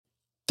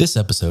This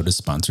episode is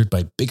sponsored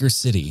by Bigger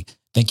City.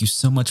 Thank you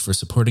so much for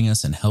supporting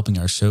us and helping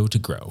our show to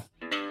grow.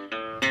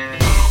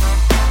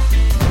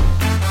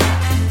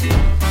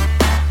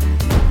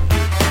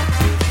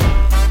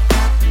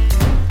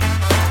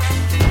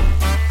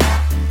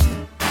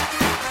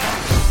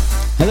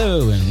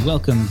 Hello and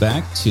welcome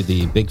back to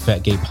the Big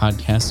Fat Gay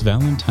Podcast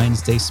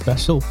Valentine's Day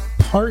Special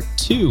Part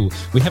 2.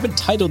 We haven't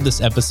titled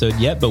this episode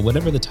yet, but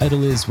whatever the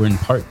title is, we're in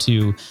Part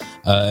 2.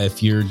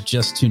 If you're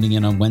just tuning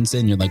in on Wednesday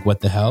and you're like,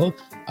 what the hell?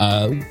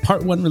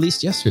 Part 1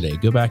 released yesterday.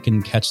 Go back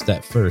and catch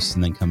that first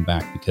and then come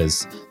back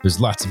because there's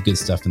lots of good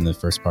stuff in the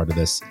first part of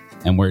this.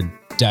 And we're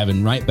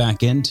diving right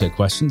back into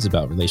questions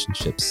about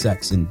relationships,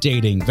 sex, and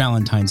dating,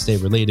 Valentine's Day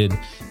related.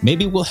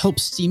 Maybe we'll help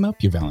steam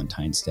up your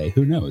Valentine's Day.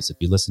 Who knows? If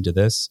you listen to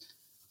this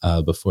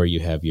before you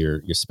have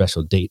your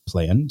special date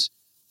planned.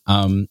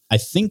 I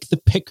think the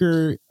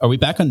picker, are we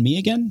back on me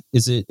again?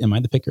 Am I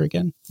the picker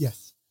again?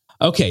 Yes.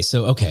 Okay.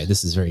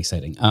 This is very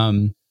exciting.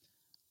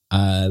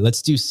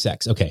 Let's do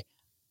sex. Okay.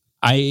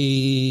 Do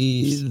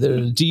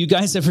you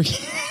guys ever,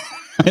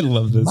 I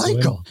love this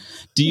Michael. One.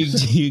 Do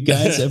you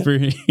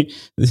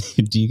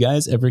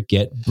guys ever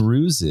get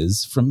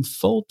bruises from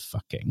fold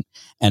fucking?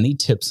 Any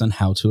tips on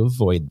how to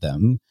avoid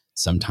them?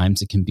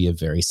 Sometimes it can be a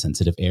very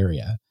sensitive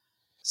area.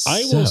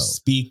 I will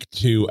speak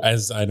to,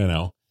 as I don't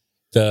know,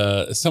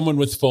 someone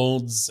with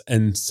folds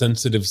and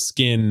sensitive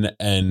skin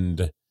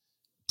and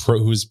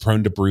who's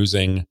prone to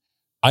bruising.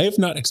 I have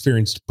not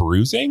experienced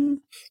bruising.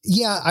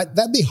 Yeah,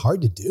 that'd be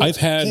hard to do. I've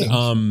had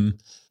kind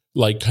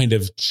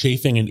of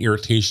chafing and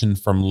irritation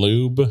from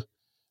lube.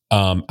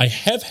 I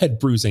have had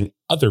bruising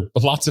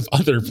lots of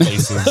other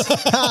places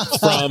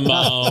from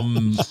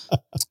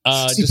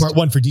see part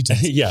 1 for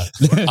details. Yeah.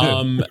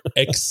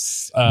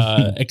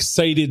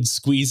 Excited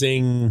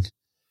squeezing.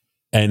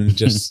 And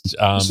just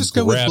let's just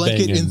go with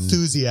blanket and,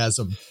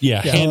 enthusiasm.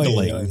 Yeah,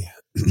 handling.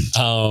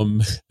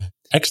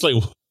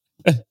 Actually,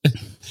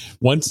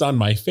 once on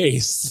my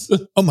face.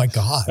 Oh my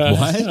God!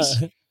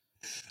 What?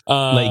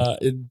 I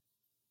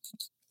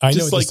know,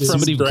 just like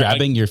somebody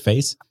grabbing your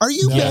face. Are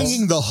you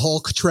banging the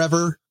Hulk,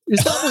 Trevor?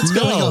 Is that what's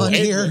going on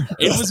here?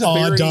 It was a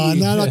very. Don,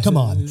 no, come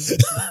on.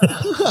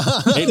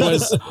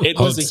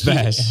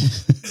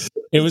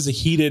 It was a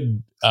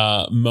heated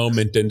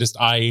moment, and just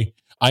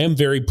I am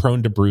very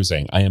prone to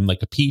bruising. I am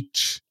like a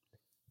peach.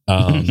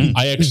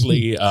 I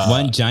actually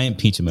one giant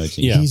peach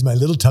emoji. Yeah. He's my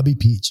little tubby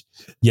peach.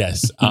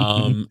 Yes.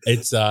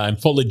 It's I'm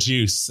full of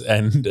juice,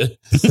 and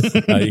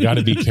you got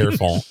to be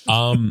careful.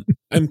 I'm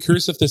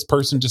curious if this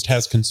person just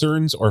has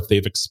concerns or if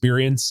they've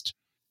experienced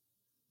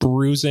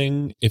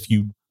bruising. If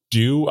you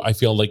do, I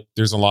feel like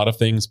there's a lot of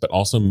things, but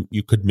also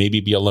you could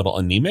maybe be a little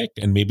anemic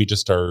and maybe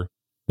just are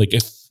like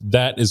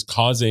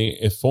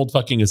if fold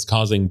fucking is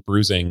causing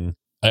bruising.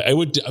 I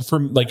would,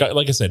 like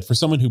I said, for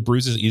someone who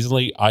bruises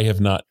easily, I have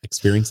not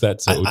experienced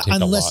that, so it would take a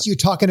lot. Unless you're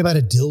talking about a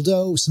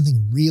dildo,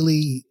 something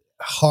really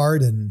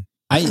hard and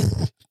I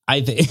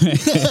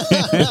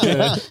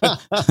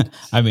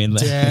mean,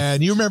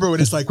 Dan, you remember what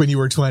it's like when you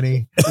were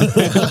 20?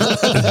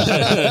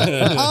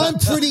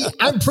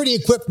 I'm pretty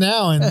equipped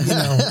now, and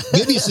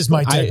maybe it's just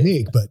my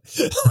technique, but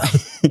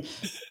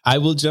I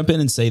will jump in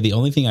and say the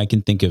only thing I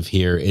can think of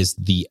here is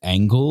the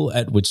angle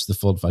at which the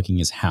fold fucking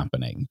is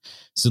happening.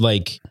 So,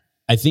 like,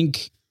 I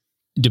think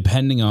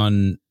depending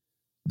on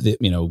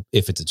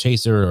if it's a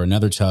chaser or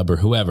another chub or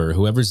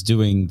whoever's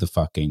doing the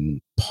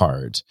fucking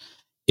part,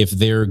 if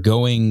they're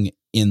going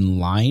in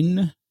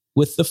line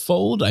with the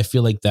fold, I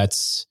feel like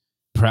that's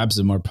perhaps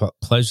a more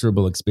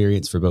pleasurable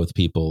experience for both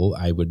people.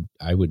 I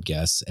would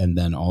guess, and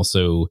then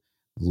also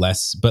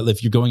less. But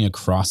if you're going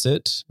across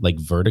it, like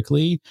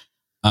vertically,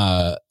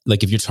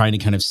 like if you're trying to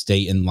kind of stay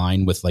in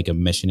line with like a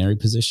missionary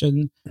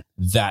position,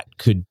 that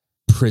could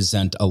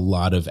present a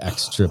lot of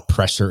extra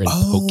pressure and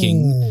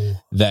poking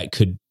that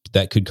could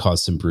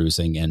cause some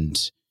bruising,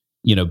 and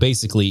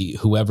basically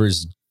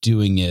whoever's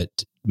doing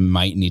it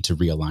might need to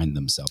realign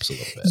themselves a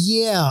little bit.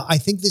 Yeah, I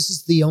think this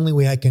is the only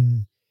way I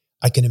can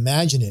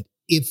imagine it.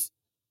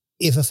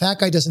 If a fat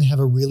guy doesn't have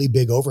a really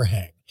big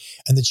overhang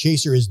and the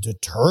chaser is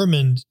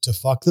determined to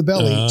fuck the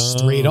belly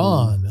straight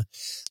on,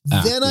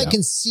 then I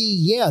can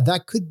see,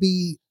 that could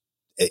be,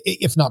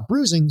 if not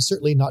bruising,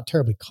 certainly not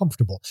terribly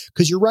comfortable.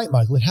 Because you're right,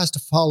 Michael, it has to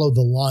follow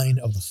the line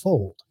of the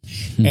fold.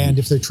 And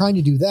if they're trying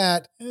to do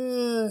that,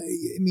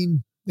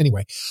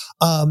 anyway.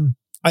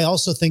 I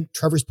also think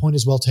Trevor's point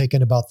is well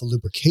taken about the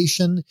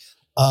lubrication.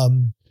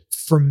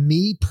 For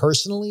me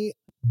personally,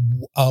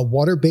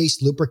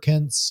 water-based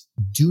lubricants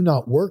do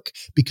not work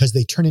because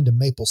they turn into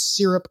maple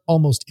syrup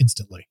almost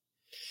instantly.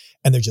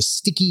 And they're just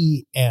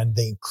sticky, and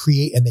they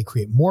create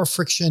more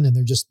friction, and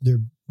they're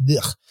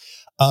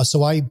ugh.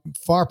 So I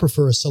far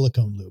prefer a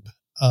silicone lube.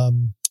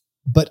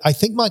 But I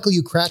think, Michael,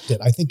 you cracked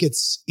it. I think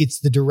it's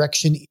the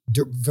direction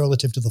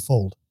relative to the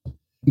fold.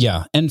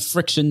 Yeah. And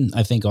friction,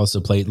 I think, also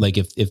play, like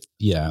if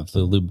the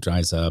lube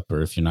dries up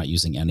or if you're not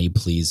using any,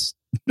 please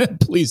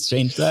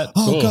change that.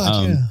 Oh,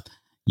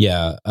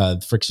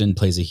 God, friction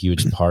plays a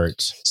huge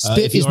part.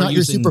 Spit is not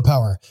your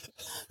superpower.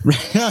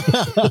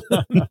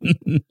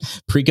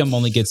 Pre-cum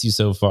only gets you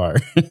so far.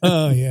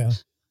 Oh, yeah.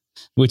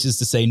 which is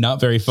to say not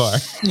very far.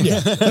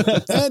 Yeah.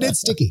 And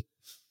it's sticky.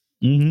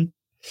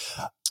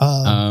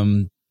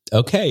 Mm-hmm.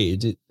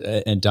 Okay.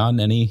 And Don,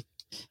 any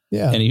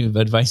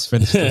advice for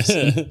this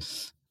person?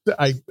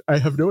 I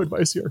have no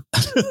advice here.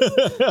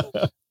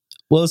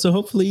 Well, so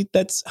hopefully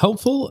that's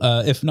helpful.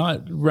 If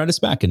not, write us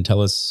back and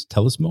tell us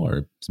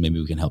more. So maybe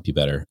we can help you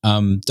better.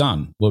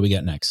 Don, what do we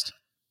got next?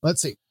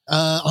 Let's see.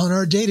 On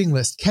our dating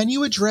list, can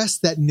you address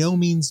that no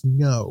means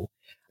no?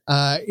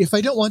 If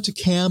I don't want to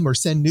cam or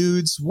send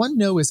nudes, one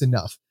no is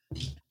enough.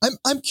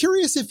 I'm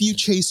curious if you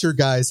chaser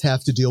guys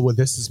have to deal with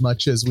this as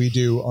much as we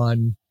do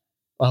on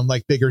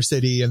like Bigger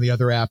City and the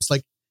other apps.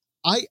 Like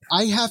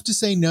I have to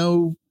say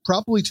no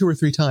probably 2 or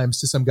 3 times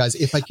to some guys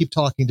if I keep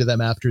talking to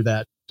them after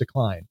that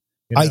decline.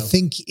 You know? I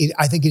think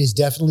it is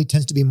definitely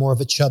tends to be more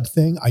of a chub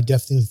thing. I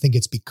definitely think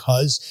it's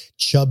because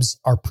chubs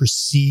are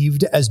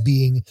perceived as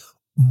being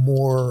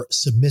more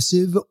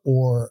submissive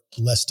or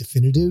less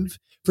definitive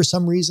for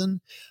some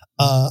reason.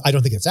 I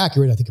don't think it's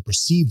accurate. I think it's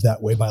perceived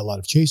that way by a lot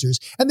of chasers.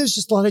 And there's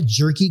just a lot of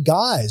jerky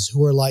guys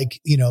who are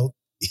like,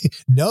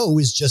 no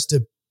is just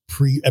a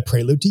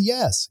prelude to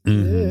yes.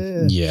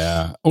 Mm-hmm.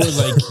 Yeah. Or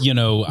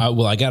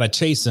like, I got to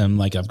chase him.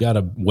 Like I've got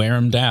to wear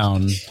him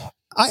down.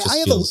 I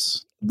have a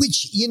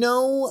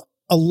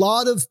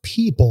lot of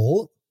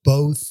people,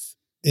 both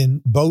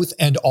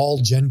and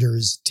all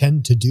genders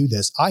tend to do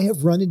this. I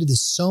have run into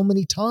this so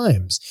many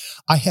times.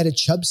 I had a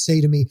chub say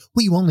to me,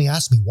 well, you only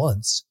asked me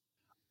once.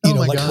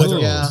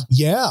 God,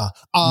 yeah.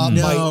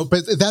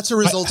 But that's a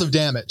result of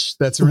damage.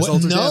 That's a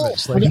result of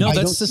damage. Like,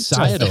 that's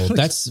societal.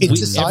 That's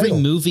every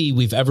movie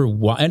we've ever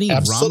watched, any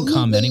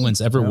rom-com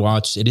anyone's ever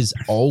watched. It is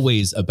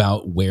always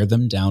about wear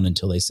them down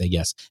until they say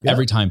yes. Yeah.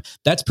 Every time.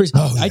 That's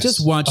I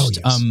just watched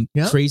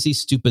Crazy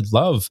Stupid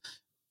Love.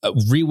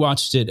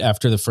 Rewatched it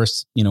after the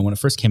first, when it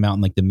first came out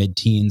in like the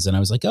mid-teens, and I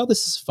was like, oh,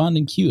 this is fun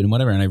and cute and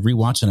whatever. And I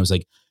rewatched it and I was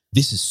like,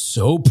 this is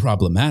so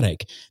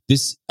problematic. I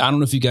don't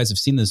know if you guys have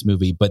seen this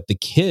movie, but the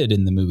kid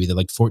in the movie, the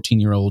like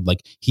 14-year-old,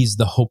 like he's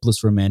the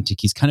hopeless romantic.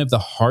 He's kind of the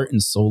heart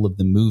and soul of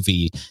the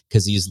movie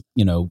because he's,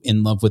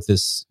 in love with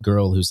this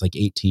girl who's like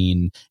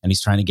 18 and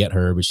he's trying to get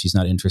her, but she's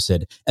not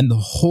interested. And the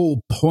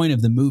whole point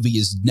of the movie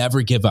is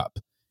never give up.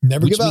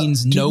 Which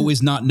means no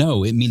is not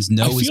no. It means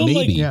no is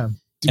maybe.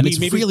 And it's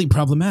really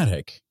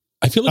problematic.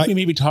 I feel like we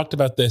maybe talked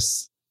about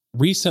this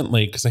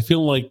recently because I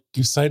feel like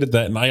you cited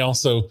that, and I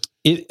also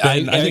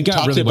I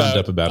got really wound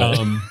up about it.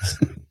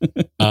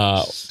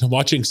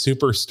 Watching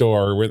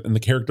Superstore, and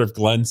the character of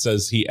Glenn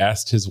says he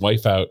asked his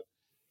wife out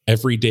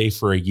every day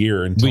for a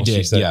year until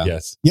she said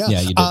yes. Yeah,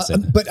 you did say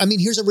that. But I mean,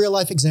 here's a real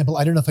life example.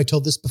 I don't know if I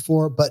told this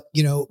before, but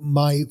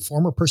my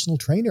former personal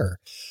trainer,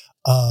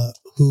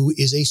 who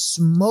is a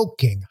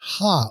smoking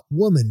hot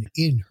woman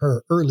in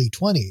her early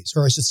 20s,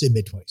 or I should say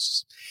mid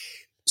 20s,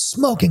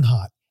 smoking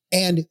hot,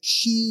 and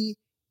she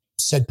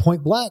said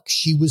point blank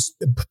she was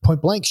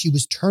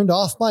turned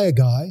off by a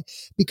guy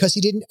because he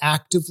didn't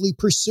actively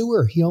pursue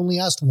her. He only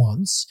asked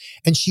once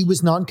and she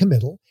was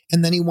non-committal,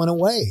 and then he went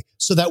away.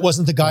 So that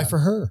wasn't the guy for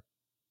her.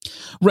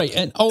 Right.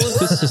 And all of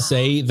this to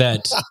say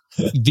that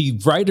the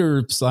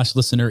writer /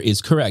 listener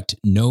is correct.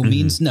 No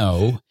means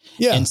no.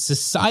 Yeah. And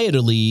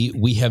societally,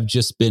 we have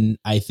just been,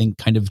 I think,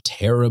 kind of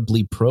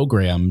terribly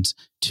programmed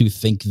to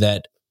think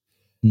that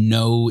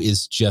no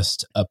is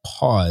just a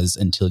pause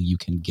until you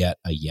can get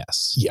a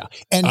yes. Yeah.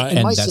 And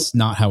that's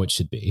not how it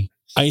should be.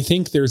 I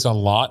think there's a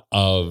lot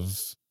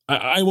of,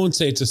 I won't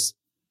say it's just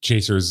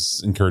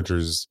chasers,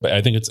 encouragers, but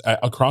I think it's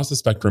across the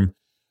spectrum.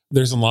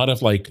 There's a lot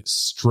of like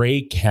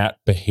stray cat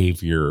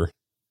behavior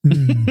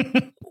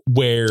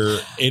where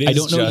it is. I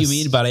don't know what you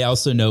mean, but I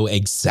also know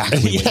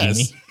exactly what you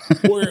mean.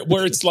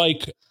 where it's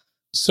like,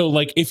 so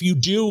like if you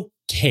do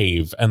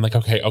cave and like,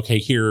 okay,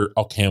 here,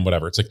 I'll cam,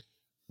 whatever. It's like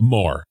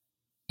more.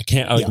 I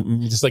can't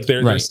just like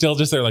they're still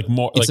just there like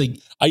more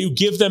like you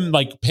give them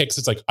like pics.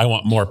 It's like I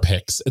want more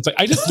pics. It's like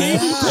I just gave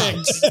you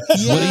pics.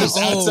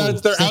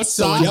 They're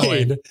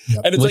outside, and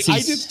it's like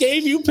I just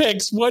gave you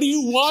pics. What do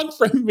you want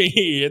from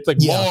me? It's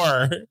like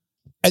more.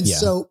 And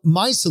so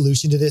my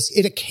solution to this,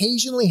 it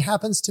occasionally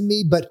happens to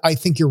me, but I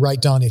think you're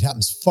right, Don. It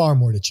happens far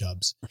more to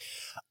chubs,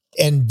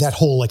 and that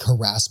whole like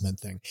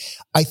harassment thing.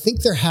 I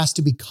think there has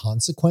to be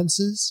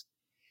consequences.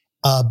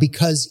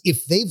 Because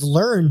if they've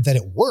learned that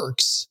it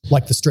works,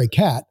 like the stray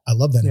cat, I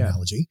love that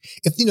analogy.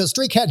 If the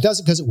stray cat does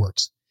it because it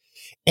works.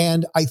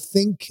 And I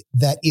think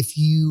that if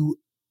you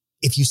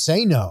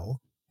say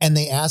no and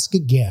they ask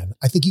again,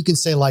 I think you can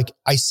say like,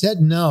 I said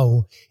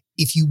no.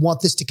 If you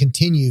want this to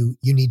continue,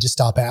 you need to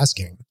stop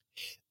asking.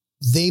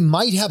 They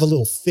might have a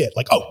little fit,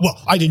 like, oh,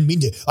 well, I didn't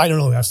mean to. I don't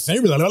know.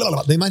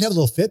 They might have a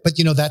little fit, but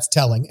that's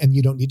telling, and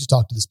you don't need to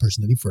talk to this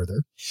person any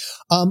further.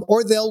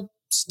 Or they'll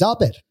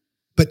stop it.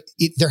 But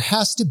there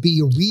has to be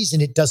a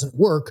reason it doesn't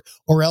work,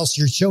 or else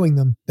you're showing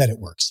them that it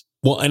works.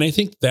 Well, and I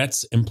think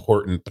that's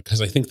important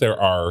because I think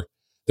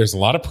there's a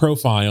lot of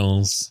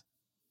profiles.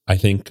 I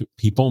think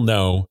people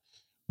know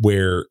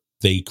where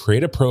they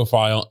create a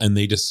profile and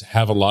they just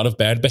have a lot of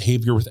bad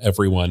behavior with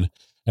everyone.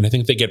 And I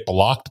think they get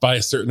blocked by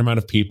a certain amount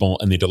of people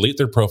and they delete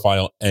their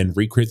profile and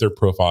recreate their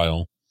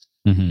profile.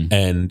 Mm-hmm.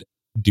 And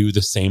do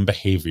the same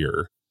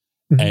behavior.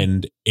 Mhm.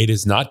 And it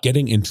is not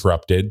getting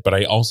interrupted. But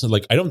I also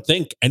I don't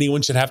think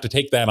anyone should have to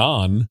take that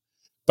on.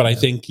 But I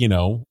think,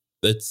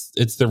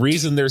 it's the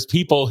reason there's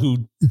people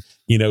who,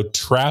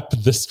 trap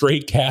the stray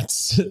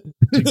cats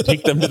to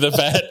take them to the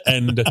vet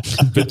and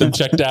get them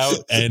checked out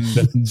and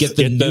Get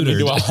them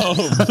into a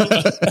home.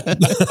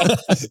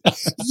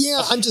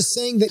 Yeah, I'm just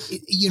saying that,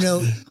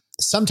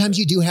 sometimes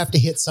you do have to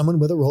hit someone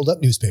with a rolled up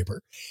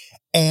newspaper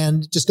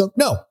and just go,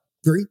 no,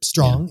 very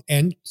strong.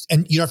 Yeah.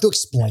 And you don't have to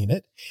explain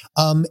it.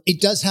 It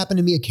does happen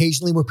to me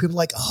occasionally where people are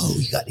like, oh,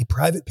 you got any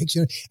private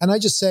picture? And I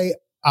just say,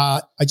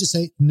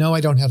 no,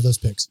 I don't have those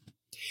pics.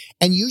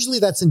 And usually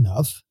that's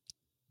enough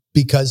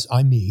because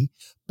I'm me.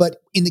 But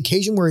in the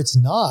occasion where it's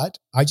not,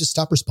 I just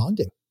stop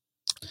responding.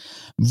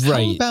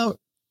 Right.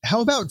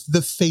 How about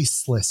the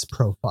faceless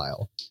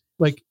profile?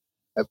 Like,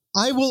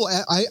 I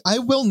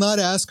will not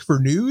ask for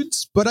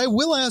nudes, but I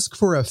will ask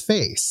for a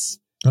face.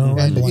 Oh,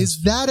 and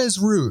is that as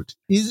rude?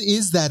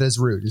 Is that as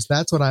rude?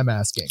 That's what I'm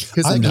asking.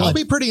 Because I'll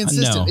be pretty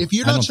insistent. No, if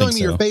you're not showing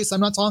me your face,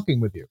 I'm not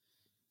talking with you.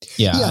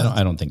 Yeah.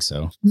 I don't think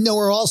so. No,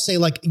 or I'll say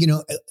or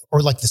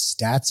like the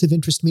stats have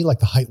interested me, like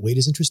the height, weight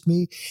has interested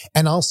me.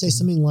 And I'll say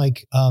something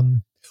like,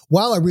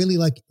 wow, I really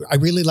like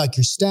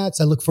your stats.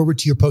 I look forward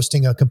to your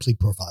posting a complete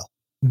profile.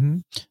 Mm-hmm.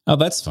 Oh,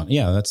 that's fun.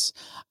 Yeah,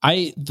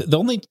 the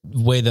only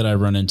way that I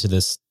run into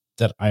this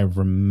that I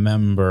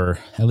remember,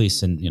 at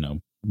least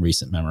in,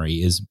 recent memory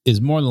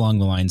is more along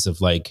the lines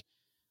of like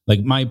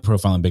my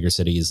profile in Bigger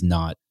City is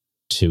not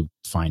to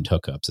find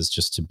hookups. It's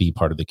just to be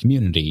part of the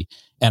community.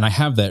 And I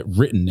have that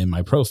written in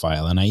my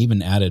profile. And I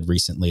even added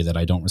recently that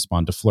I don't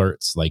respond to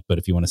flirts. But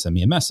if you want to send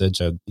me a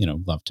message, I'd,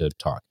 love to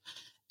talk.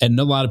 And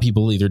a lot of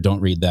people either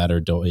don't read that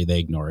or they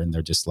ignore it. And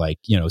they're just like,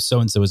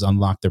 so-and-so has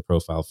unlocked their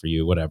profile for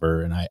you,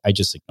 whatever. And I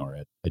just ignore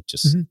it. It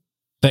just,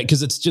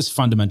 because it's just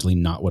fundamentally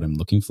not what I'm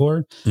looking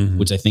for,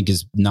 which I think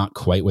is not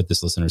quite what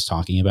this listener is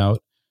talking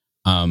about.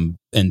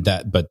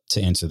 But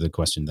to answer the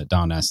question that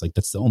Don asked,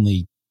 that's the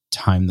only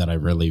time that I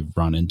really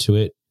run into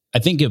it. I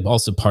think it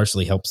also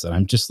partially helps that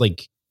I'm just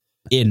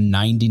in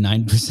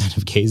 99%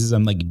 of cases,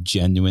 I'm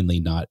genuinely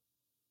not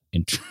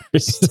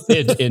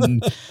interested in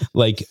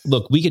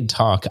look, we can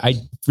talk. I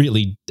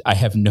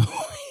have no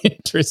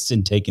interest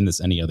in taking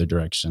this any other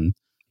direction.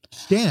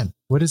 Dan,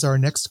 what is our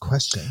next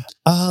question?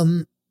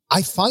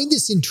 I find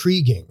this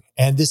intriguing,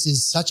 and this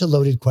is such a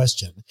loaded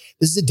question.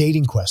 This is a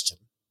dating question.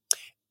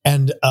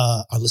 And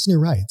our listener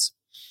writes,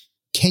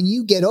 can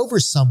you get over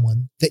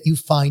someone that you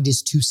find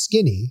is too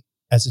skinny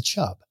as a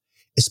chub,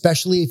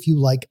 especially if you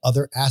like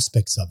other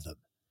aspects of them?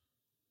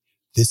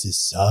 This is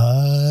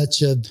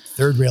such a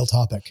third rail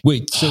topic.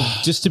 Wait, so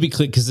just to be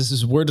clear, because this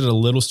is worded a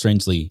little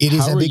strangely, it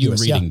is how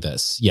ambiguous, are you reading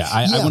this? Yeah,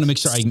 I want to make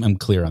sure I'm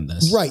clear on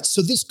this. Right.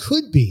 So this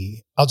could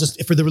be,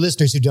 for the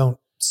listeners who don't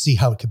see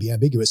how it could be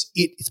ambiguous,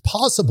 it's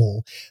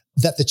possible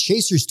that the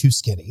chaser's too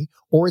skinny,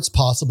 or it's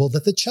possible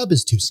that the chub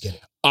is too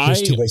skinny.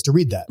 There's two ways to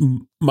read that.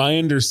 My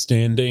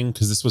understanding,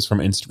 because this was from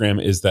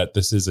Instagram, is that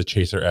this is a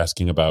chaser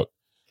asking about,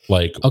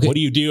 what do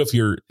you do if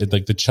you're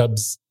the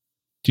chub's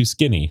too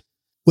skinny?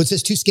 Well, it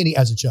says too skinny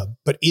as a chub,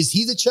 but is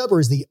he the chub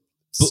or is the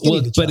skinny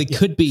the chub? But it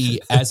could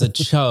be as a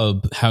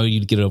chub, how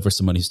you'd get over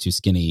someone who's too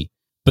skinny.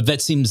 But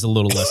that seems a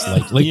little less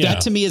likely.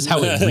 That to me is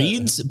how it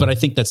reads, but I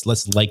think that's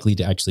less likely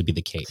to actually be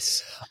the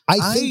case.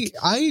 I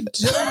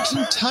don't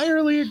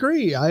entirely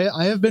agree.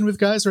 I have been with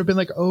guys where I've been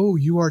like, oh,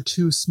 you are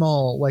too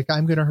small.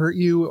 I'm going to hurt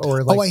you.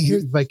 Or I hear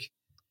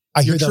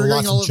you're that a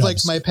lot triggering all from of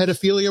chubs. my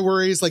pedophilia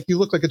worries. You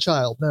look like a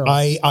child. No,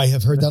 I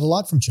have heard that a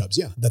lot from chubs.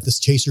 Yeah. That this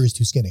chaser is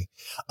too skinny.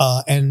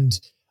 And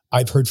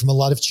I've heard from a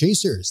lot of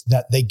chasers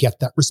that they get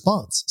that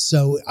response.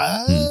 So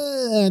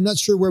I'm not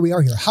sure where we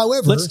are here.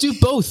 However, let's do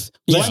both.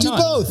 Let's do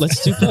both.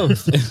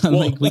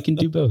 We can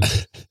do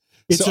both.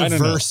 It's a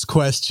verse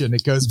question.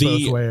 It goes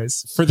both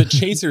ways. For the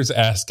chasers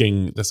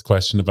asking this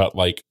question about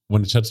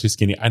when a chub's too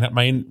skinny,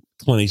 my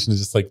inclination is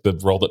just the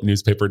rolled up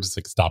newspaper, just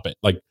stop it.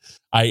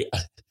 I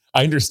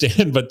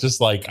understand, but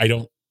just I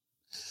don't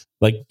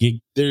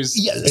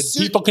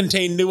people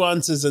contain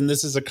nuances and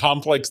this is a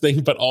complex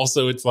thing, but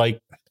also it's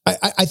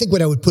I think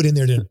what I would put in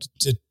there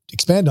to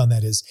expand on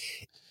that is,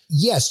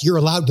 yes, you're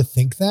allowed to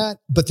think that,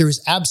 but there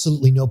is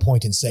absolutely no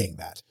point in saying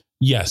that.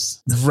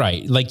 Yes.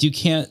 Right. You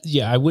can't,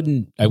 I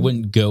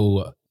wouldn't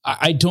go,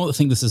 I don't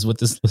think this is what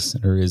this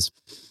listener is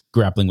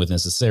grappling with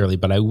necessarily,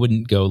 but I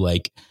wouldn't go I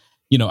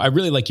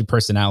really like your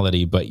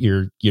personality, but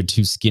you're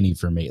too skinny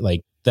for me.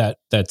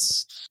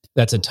 That's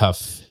a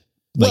tough.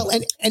 Well,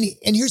 and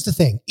here's the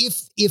thing.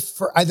 If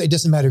for either, it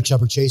doesn't matter,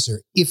 chub or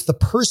chaser, if the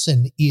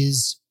person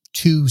is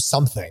to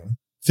something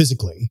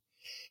physically,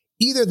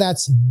 either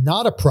that's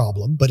not a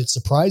problem, but it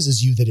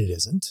surprises you that it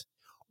isn't,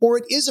 or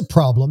it is a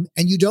problem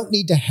and you don't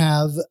need to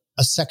have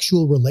a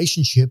sexual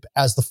relationship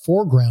as the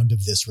foreground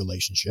of this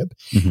relationship.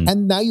 Mm-hmm.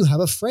 And now you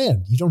have a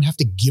friend. You don't have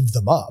to give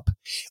them up.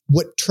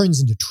 What turns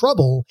into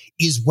trouble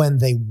is when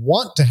they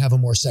want to have a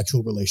more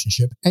sexual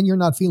relationship and you're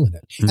not feeling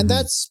it. Mm-hmm. And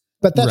that's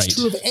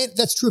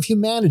true of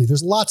humanity.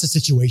 There's lots of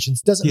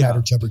situations. Doesn't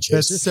matter, chub or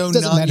chaser. That's so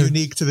not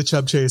unique to the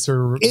chub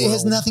chaser world. It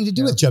has nothing to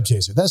do with chub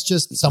chaser. That's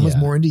just someone's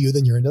more into you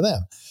than you're into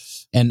them.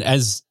 And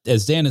as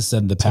Dan has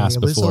said in the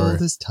past before,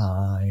 this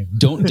time.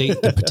 don't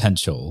date the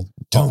potential.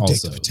 Don't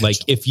date the potential. Like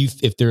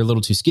if they're a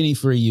little too skinny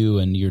for you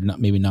and you're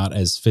maybe not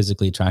as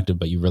physically attractive,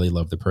 but you really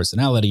love the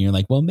personality, and you're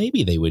like, well,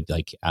 maybe they would,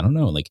 like, I don't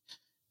know, like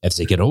if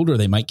they get older,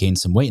 they might gain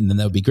some weight and then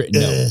that would be great.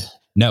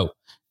 No,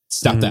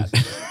 stop that.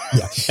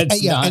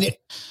 Yeah.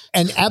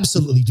 And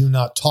absolutely do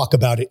not talk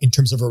about it in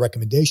terms of a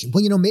recommendation.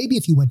 Well, maybe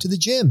if you went to the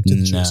gym to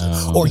the chaser,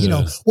 or,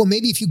 well,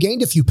 maybe if you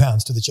gained a few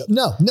pounds to the gym.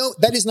 No,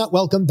 that is not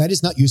welcome. That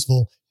is not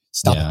useful.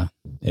 Stop. Yeah,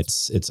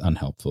 it's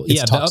unhelpful. It's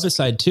toxic. The other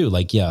side too,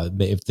 like,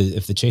 if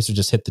the chaser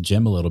just hit the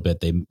gym a little bit,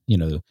 they,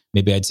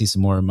 maybe I'd see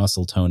some more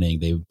muscle toning.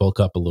 They bulk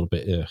up a little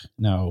bit. Ugh,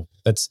 no,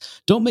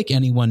 don't make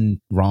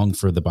anyone wrong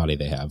for the body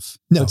they have.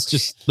 No, it's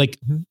just like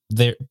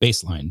their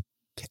baseline.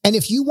 And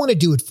if you want to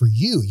do it for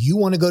you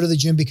want to go to the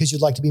gym because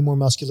you'd like to be more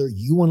muscular,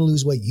 you want to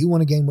lose weight, you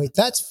want to gain weight,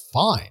 that's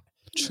fine.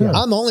 Sure.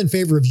 I'm all in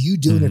favor of you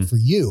doing it for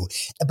you.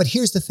 But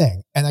here's the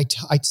thing, and I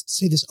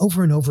say this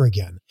over and over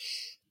again.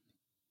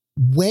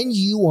 When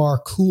you are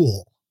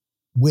cool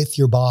with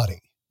your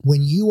body,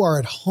 when you are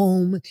at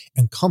home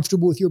and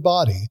comfortable with your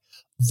body,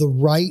 the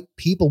right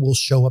people will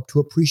show up to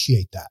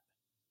appreciate that.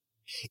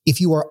 If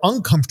you are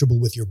uncomfortable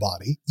with your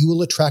body, you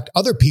will attract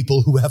other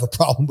people who have a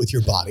problem with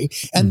your body,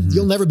 and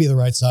you'll never be the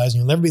right size,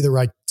 and you'll never be the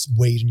right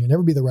weight, and you'll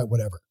never be the right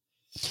whatever.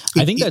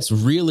 I think that's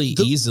really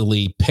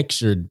easily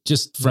pictured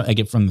just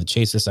from the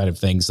chaser side of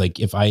things. Like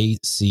if I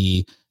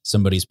see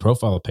somebody's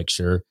profile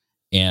picture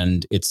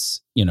and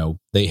it's,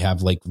 they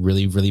have like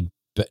really, really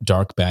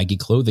dark baggy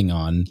clothing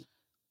on,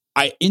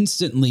 I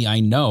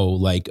know,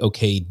 like,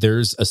 okay,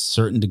 there's a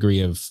certain degree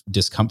of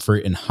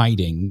discomfort and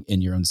hiding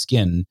in your own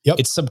skin. Yep.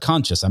 It's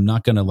subconscious. I'm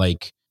not going to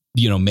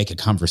make a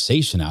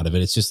conversation out of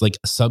it. It's just like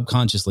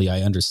subconsciously,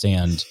 I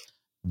understand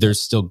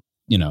there's still,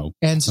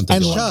 and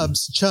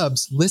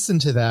Chubs, listen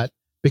to that,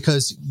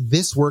 because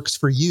this works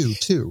for you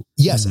too.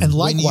 Yes. And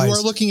likewise, when you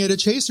are looking at a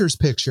chaser's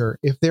picture,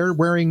 if they're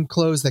wearing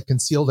clothes that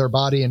conceal their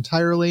body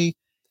entirely,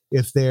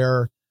 if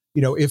they're,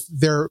 if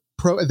their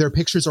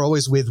pictures are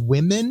always with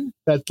women,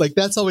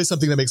 that's always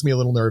something that makes me a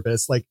little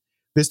nervous. Like,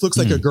 this looks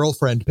like a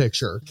girlfriend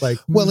picture. Like,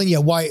 well,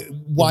 and why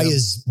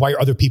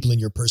are other people in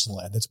your personal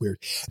ad? That's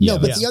weird. No,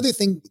 but the other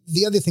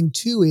thing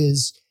too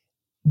is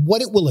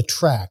what it will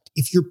attract.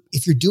 If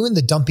you're doing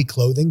the dumpy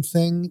clothing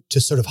thing to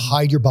sort of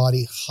hide your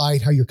body,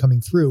 hide how you're coming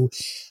through,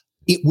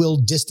 it will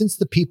distance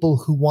the people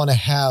who want to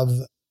have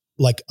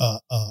like a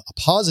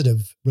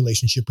positive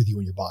relationship with you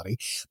and your body,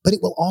 but it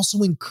will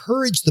also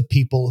encourage the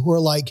people who are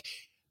like,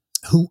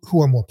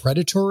 who are more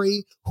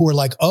predatory, who are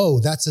like, oh,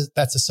 that's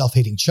a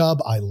self-hating chub.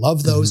 I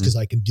love those because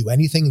I can do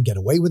anything and get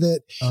away with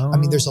it. I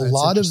mean, there's a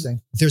lot of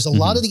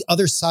the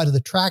other side of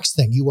the tracks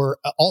thing. You are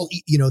all,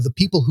 the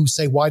people who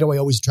say, why do I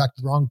always attract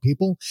the wrong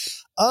people?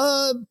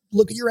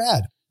 Look at your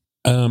ad.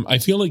 I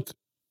feel like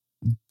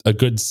a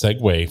good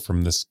segue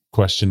from this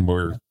question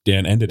where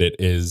Dan ended it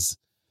is,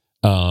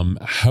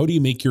 how do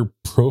you make your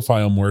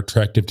profile more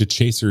attractive to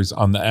chasers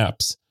on the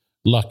apps?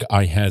 Luck,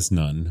 I has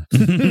none.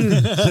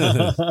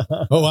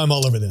 Oh, I'm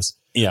all over this.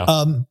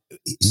 Yeah.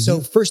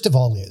 So first of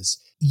all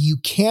you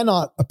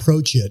cannot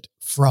approach it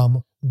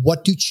from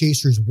what do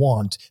chasers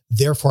want?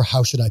 Therefore,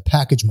 how should I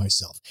package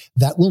myself?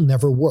 That will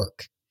never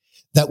work.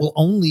 That will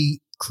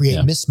only create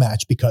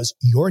mismatch because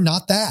you're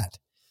not that.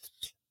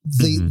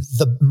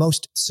 The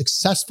most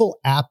successful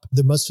app,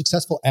 the most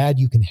successful ad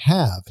you can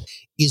have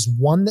is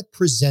one that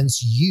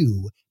presents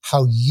you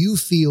how you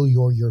feel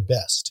you're your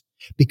best.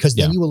 Because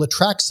then you will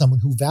attract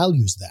someone who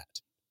values that.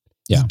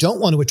 Yeah. You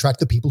don't want to attract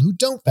the people who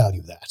don't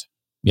value that.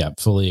 Yeah,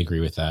 fully agree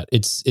with that.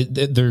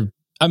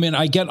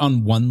 I get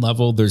on one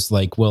level, there's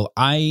like, well,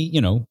 I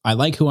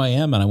like who I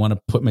am and I want to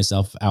put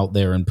myself out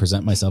there and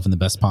present myself in the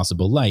best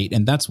possible light.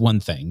 And that's one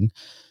thing.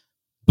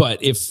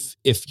 But if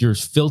you're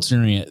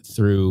filtering it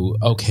through,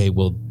 okay,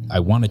 well, I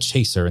want a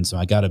chaser, and so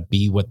I got to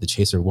be what the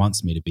chaser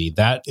wants me to be,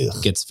 that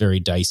gets very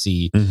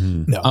dicey.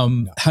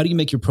 How do you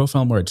make your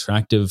profile more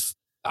attractive?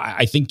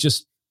 I think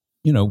just,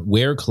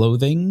 wear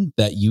clothing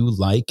that you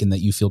like and that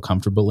you feel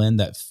comfortable in,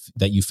 that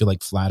you feel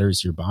like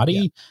flatters your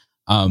body.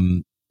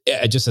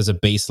 Just as a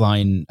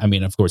baseline, I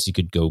mean, of course you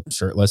could go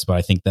shirtless, but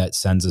I think that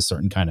sends a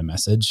certain kind of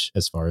message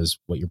as far as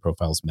what your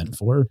profile is meant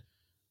for,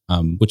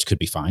 which could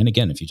be fine.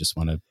 Again, if you just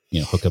want to,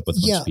 hook up with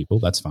a bunch of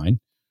people, that's fine.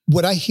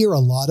 What I hear a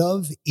lot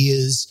of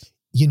is,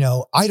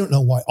 I don't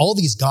know why all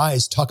these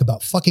guys talk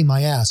about fucking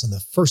my ass on the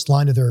first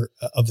line of their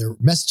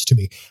message to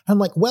me. I'm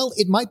like, well,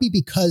 it might be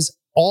because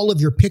all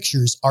of your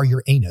pictures are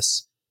your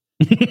anus.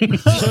 It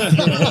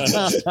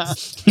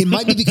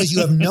might be because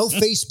you have no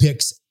face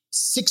pics,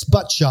 6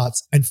 butt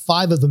shots, and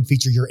 5 of them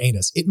feature your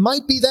anus. It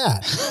might be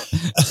that.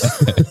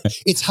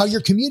 It's how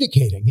you're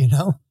communicating,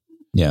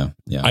 Yeah.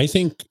 I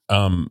think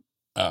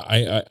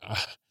I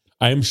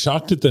am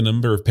shocked at the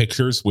number of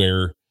pictures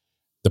where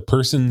the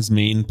person's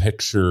main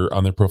picture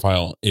on their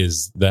profile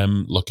is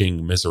them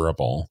looking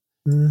miserable.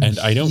 And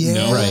I don't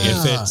know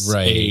if it's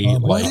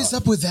what is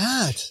up with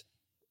that?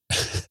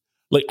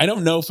 Like, I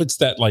don't know if it's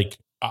that, like,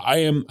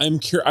 I'm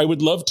curious. I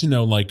would love to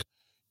know, like,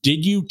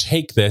 did you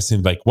take this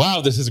and like,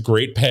 wow, this is a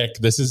great pic.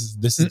 This is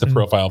the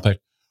profile pic.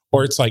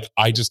 Or it's like,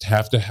 I just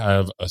have to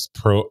have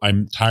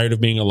I'm tired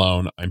of being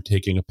alone. I'm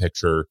taking a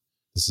picture.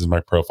 This is my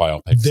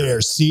profile picture.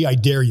 There, see, I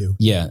dare you.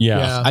 Yeah.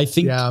 I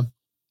think Yeah.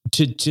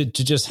 to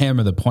just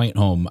hammer the point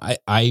home,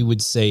 I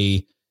would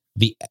say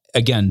the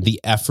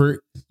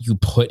effort you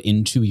put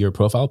into your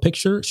profile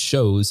picture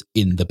shows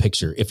in the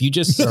picture. If you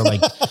just are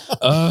like,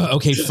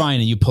 okay, fine,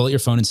 and you pull out your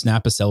phone and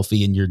snap a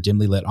selfie in your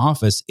dimly lit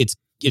office, it's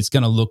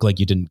going to look like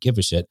you didn't give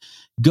a shit.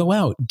 Go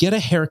out, get a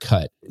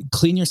haircut,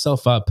 clean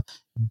yourself up,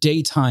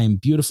 daytime,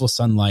 beautiful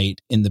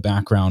sunlight in the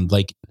background.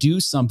 Like,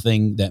 do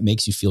something that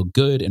makes you feel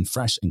good and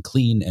fresh and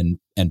clean and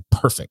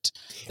perfect,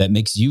 that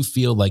makes you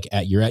feel like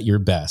you're at your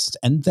best,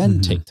 and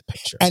then take the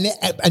picture. And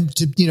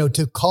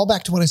to call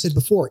back to what I said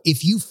before,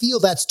 if you feel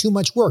that's too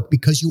much work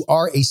because you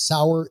are a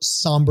sour,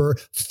 somber,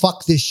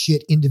 fuck this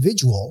shit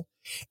individual,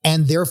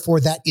 and therefore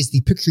that is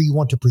the picture you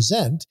want to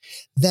present,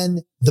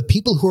 then the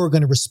people who are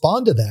going to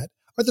respond to that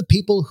are the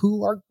people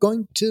who are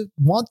going to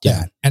want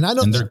that. And I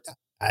don't think,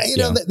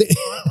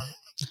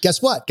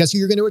 guess what? Guess who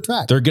you're going to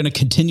attract? They're going to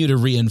continue to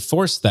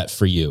reinforce that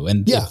for you.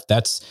 And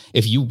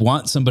if you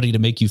want somebody to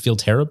make you feel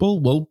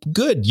terrible, well,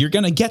 good. You're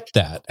going to get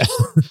that.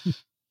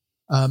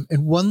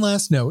 And one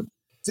last note,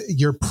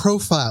 your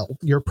profile,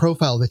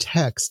 the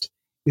text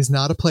is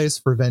not a place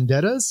for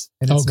vendettas,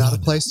 and it's not a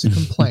place to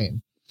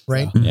complain,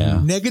 right?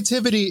 Yeah.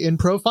 Negativity in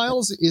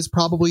profiles is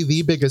probably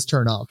the biggest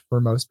turnoff for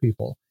most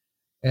people.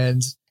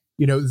 And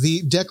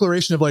the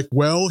declaration of like,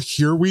 well,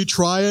 here we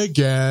try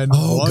again.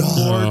 One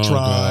more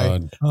try.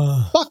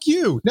 Fuck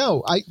you.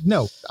 No,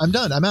 I'm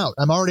done. I'm out.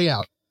 I'm already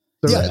out.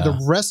 The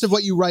rest of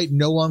what you write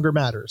no longer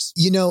matters.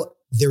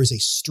 There is a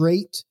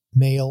straight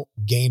male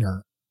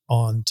gainer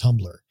on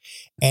Tumblr,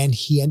 and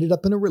he ended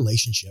up in a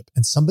relationship,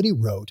 and somebody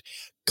wrote,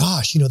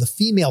 gosh, the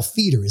female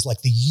feeder is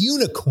like the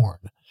unicorn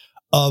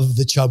of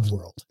the chub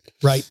world,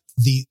 right?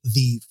 The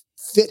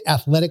fit,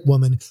 athletic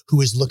woman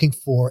who is looking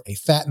for a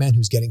fat man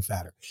who's getting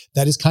fatter.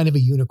 That is kind of a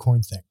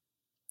unicorn thing.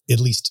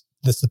 At least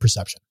that's the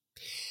perception.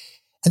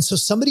 And so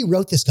somebody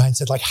wrote this guy and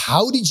said, like,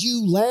 how did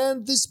you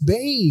land this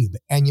babe?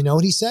 And you know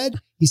what he said?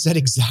 He said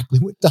exactly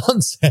what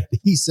Don said.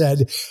 He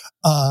said,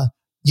 I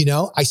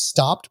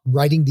stopped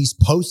writing these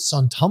posts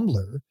on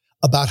Tumblr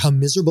about how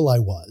miserable I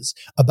was,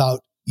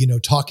 about,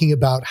 talking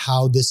about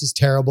how this is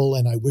terrible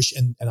and I wish,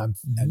 and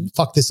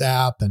fuck this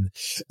app. And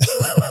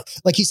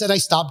like he said, I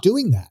stopped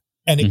doing that.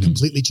 And it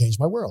completely changed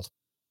my world.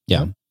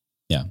 Yeah.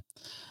 Yeah.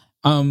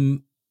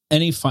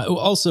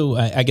 Also,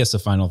 I guess a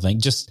final thing,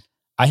 just,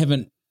 I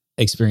haven't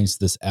experienced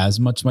this as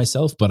much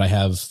myself, but I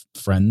have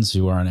friends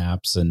who are on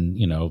apps and,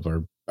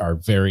 are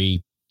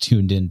very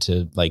tuned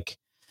into like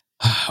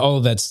all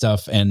of that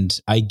stuff. And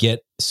I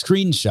get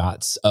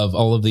screenshots of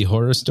all of the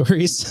horror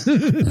stories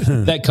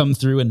that come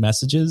through in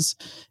messages.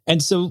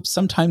 And so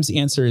sometimes the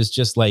answer is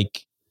just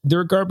like,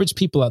 there are garbage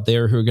people out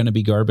there who are going to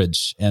be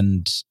garbage,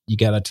 and you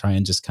got to try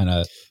and just kind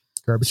of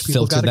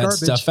filter that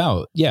stuff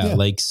out. Yeah.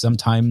 Like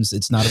sometimes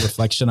it's not a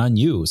reflection on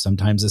you.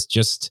 Sometimes it's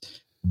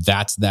just,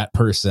 that's that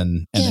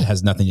person and it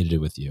has nothing to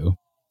do with you.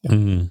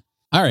 Yeah.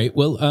 All right.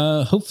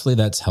 Well, hopefully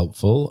that's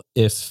helpful.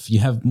 If you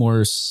have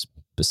more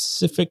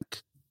specific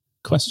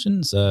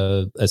questions,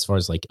 as far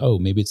as like, oh,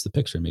 maybe it's the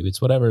picture, maybe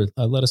it's whatever,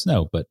 let us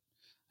know. But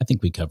I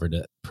think we covered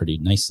it pretty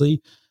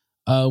nicely.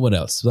 What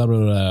else? Blah, blah,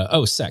 blah.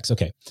 Oh, sex.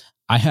 Okay.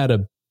 I had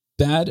a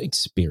bad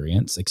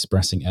experience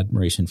expressing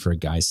admiration for a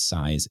guy's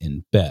size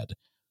in bed.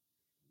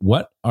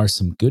 What are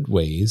some good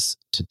ways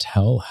to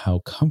tell how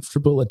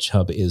comfortable a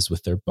chub is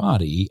with their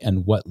body,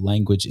 and what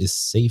language is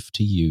safe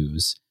to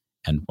use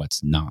and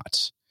what's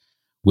not?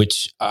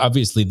 Which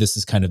obviously this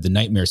is kind of the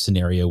nightmare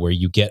scenario where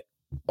you get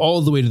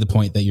all the way to the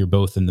point that you're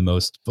both in the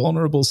most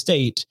vulnerable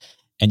state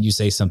and you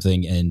say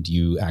something and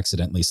you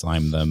accidentally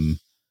slime them,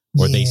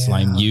 or they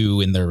slime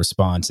you in their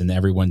response, and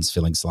everyone's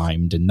feeling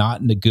slimed, and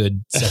not in a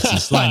good, sexy,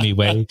 slimy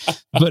way,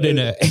 but in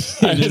an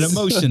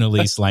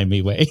emotionally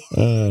slimy way.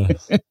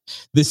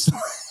 This,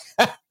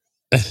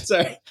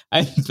 sorry,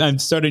 I'm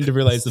starting to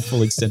realize the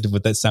full extent of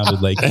what that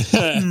sounded like.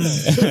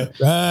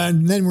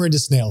 And then we're into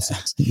snail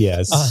sex.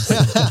 Yes.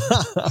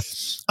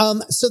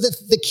 So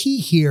the key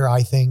here,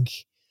 I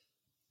think,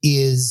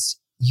 is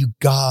you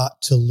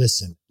got to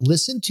listen.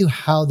 Listen to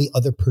how the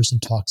other person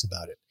talks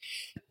about it.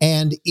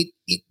 And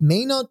it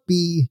may not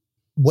be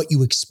what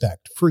you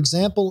expect. For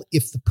example,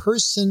 if the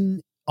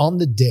person on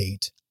the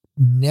date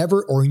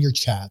never, or in your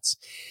chats,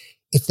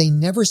 if they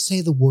never say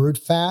the word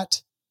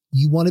fat,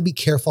 you want to be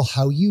careful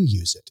how you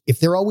use it. If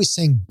they're always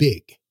saying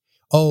big,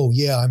 oh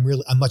yeah,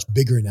 I'm much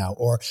bigger now.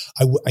 Or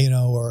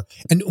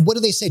and what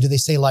do they say? Do they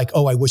say like,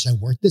 oh, I wish I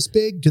weren't this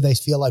big? Do they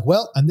feel like,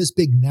 well, I'm this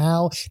big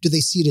now? Do they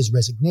see it as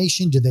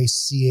resignation? Do they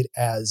see it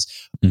as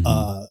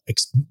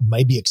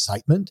maybe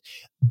excitement?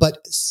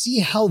 But see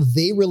how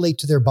they relate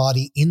to their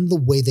body in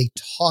the way they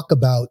talk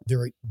about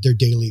their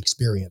daily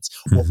experience.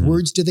 What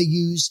words do they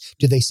use?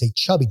 Do they say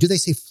chubby? Do they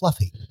say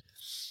fluffy?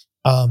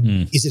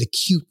 Is it a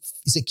cute,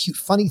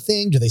 funny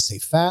thing? Do they say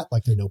fat?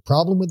 Like they're no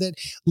problem with it.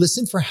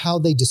 Listen for how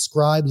they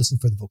describe, listen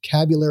for the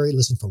vocabulary,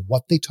 listen for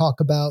what they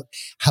talk about,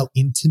 how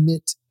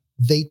intimate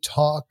they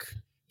talk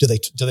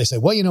Do they say,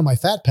 well, my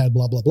fat pad,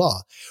 blah, blah,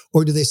 blah.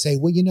 Or do they say,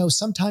 well,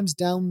 sometimes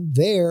down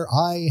there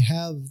I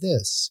have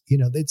this,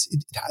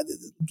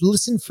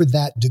 listen for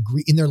that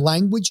degree in their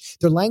language.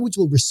 Their language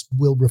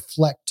will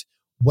reflect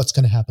what's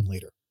going to happen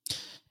later.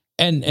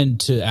 And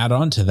to add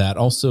on to that,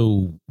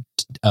 also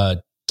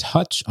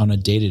touch on a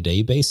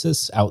day-to-day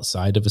basis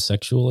outside of a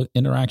sexual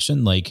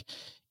interaction. Like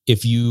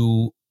if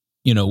you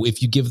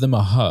give them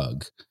a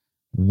hug,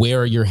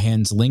 where are your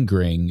hands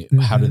lingering? Mm-hmm.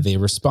 How do they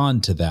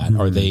respond to that?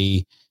 Mm-hmm. Are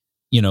they,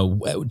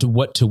 to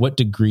what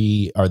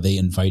degree are they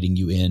inviting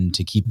you in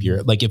to keep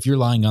your, like if you're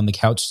lying on the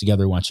couch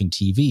together watching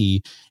TV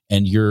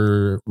and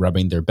you're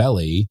rubbing their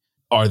belly,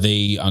 are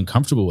they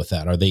uncomfortable with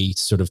that? Are they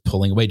sort of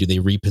pulling away? Do they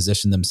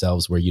reposition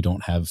themselves where you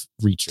don't have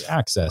reach or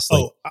access?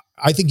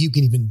 I think you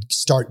can even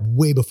start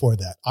way before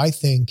that. I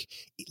think,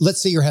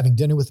 let's say you're having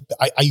dinner with,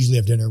 I usually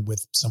have dinner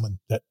with someone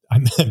that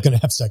I'm going to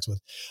have sex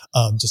with,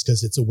 just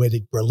because it's a way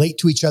to relate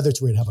to each other.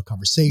 It's a way to have a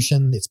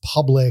conversation. It's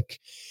public.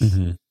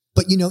 Mm-hmm.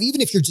 But,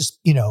 even if you're just,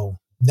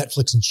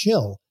 Netflix and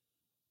chill,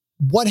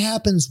 what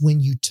happens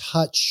when you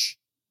touch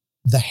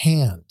the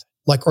hand?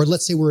 Like, or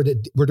let's say we're at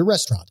a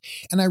restaurant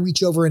and I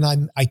reach over and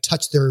I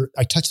touch their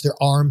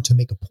arm to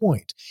make a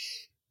point.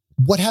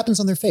 What happens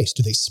on their face?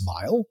 Do they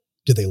smile?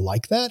 Do they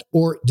like that?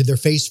 Or did their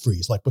face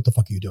freeze? Like, what the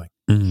fuck are you doing?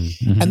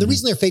 Mm-hmm. And the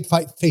reason their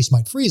face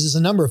might freeze is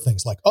a number of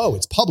things like, oh,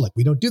 it's public.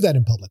 We don't do that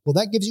in public. Well,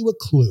 that gives you a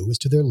clue as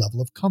to their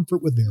level of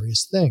comfort with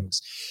various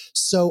things.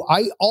 So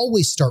I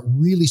always start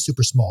really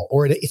super small.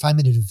 Or if I'm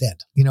at an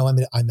event,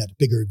 I'm at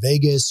Bigger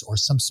Vegas or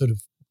some sort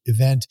of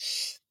event.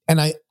 And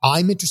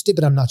I'm interested,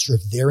 but I'm not sure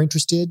if they're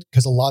interested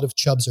because a lot of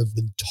chubs have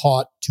been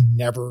taught to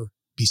never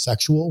be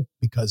sexual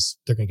because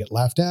they're going to get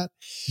laughed at.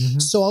 Mm-hmm.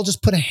 So I'll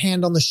just put a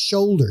hand on the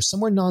shoulder,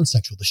 somewhere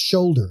non-sexual, the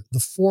shoulder, the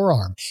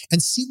forearm,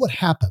 and see what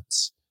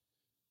happens.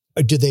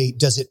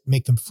 Does it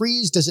make them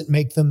freeze? Does it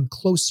make them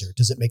closer?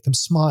 Does it make them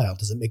smile?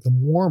 Does it make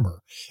them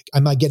warmer?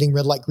 Am I getting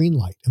red light, green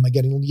light? Am I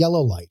getting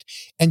yellow light?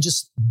 And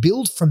just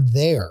build from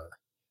there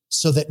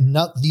so that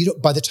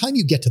by the time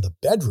you get to the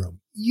bedroom,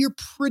 you're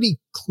pretty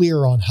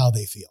clear on how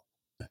they feel.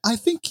 I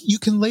think you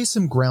can lay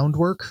some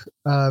groundwork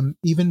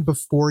even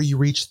before you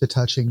reach the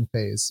touching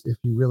phase if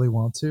you really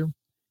want to.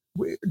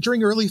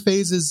 During early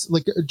phases,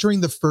 like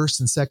during the first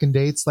and second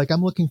dates, like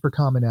I'm looking for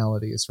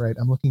commonalities, right?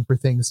 I'm looking for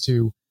things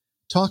to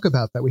talk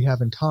about that we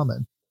have in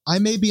common. I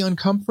may be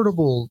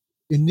uncomfortable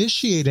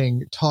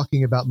initiating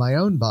talking about my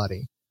own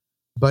body,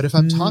 but if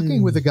I'm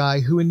talking with a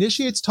guy who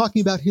initiates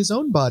talking about his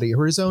own body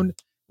or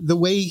the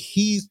way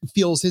he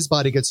feels his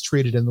body gets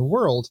treated in the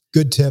world.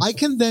 Good tip. I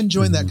can then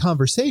join that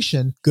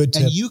conversation. Good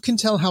tip. And you can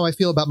tell how I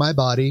feel about my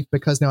body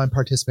because now I'm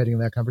participating in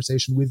that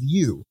conversation with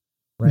you.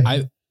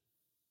 Right.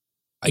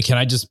 Can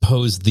I just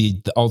pose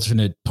the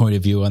alternate point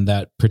of view on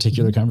that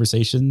particular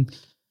conversation?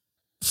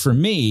 For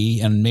me,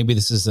 and maybe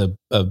this is a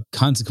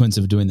consequence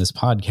of doing this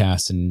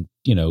podcast and,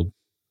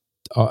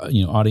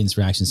 audience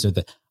reactions to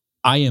that.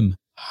 I am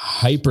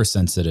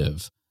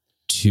hypersensitive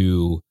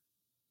to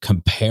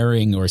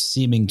comparing or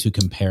seeming to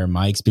compare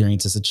my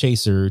experience as a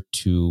chaser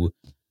to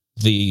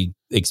the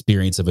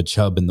experience of a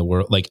chub in the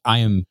world. Like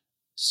I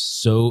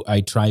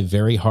try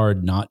very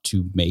hard not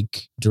to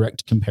make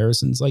direct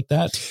comparisons like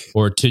that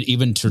or to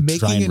even to making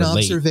try and an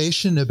relate.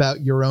 Observation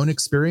about your own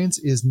experience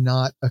is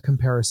not a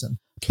comparison.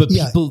 But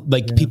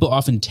people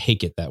often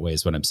take it that way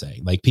is what I'm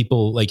saying. Like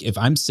people, like if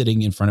I'm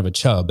sitting in front of a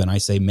chub and I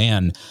say,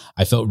 man,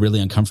 I felt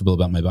really uncomfortable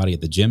about my body at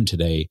the gym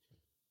today.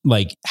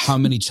 Like how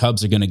many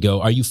chubs are going to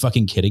go, are you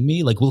fucking kidding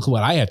me? Like, look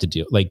what I have to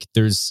do. Like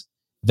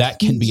that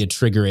can be a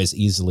trigger as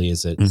easily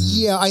as it.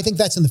 Yeah. I think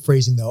that's in the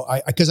phrasing though.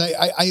 Because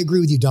I agree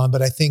with you, Don,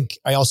 but I think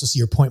I also see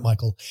your point,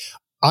 Michael.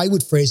 I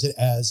would phrase it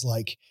as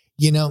like,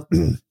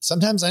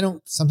 sometimes I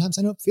don't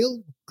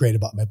feel great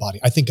about my body.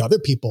 I think other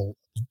people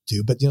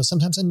do, but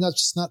sometimes I'm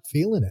just not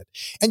feeling it.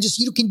 And just,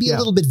 you can be a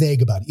little bit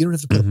vague about it. You don't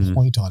have to put a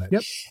point on it.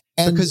 Yep.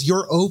 And because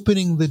you're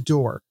opening the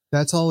door.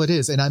 That's all it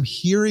is. And I'm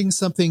hearing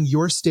something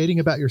you're stating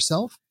about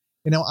yourself.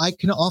 I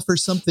can offer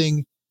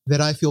something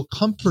that I feel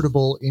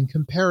comfortable in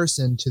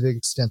comparison to the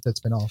extent that's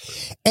been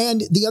offered.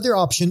 And the other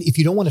option, if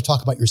you don't want to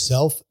talk about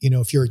yourself,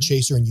 if you're a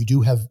chaser and you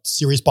do have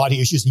serious body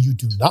issues and you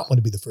do not want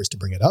to be the first to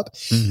bring it up,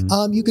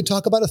 you could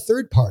talk about a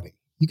third party.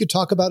 You could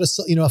talk about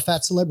a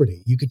fat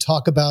celebrity. You could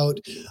talk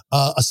about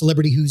a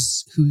celebrity who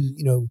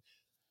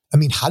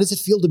how does it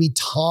feel to be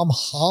Tom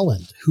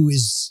Holland, who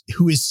is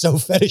so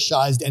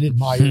fetishized and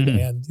admired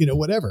and,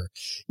 whatever.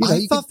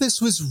 I thought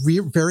this was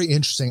very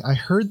interesting. I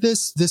heard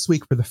this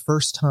week for the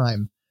first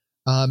time.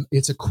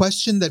 It's a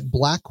question that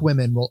Black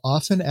women will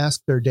often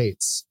ask their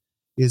dates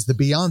is the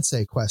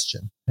Beyonce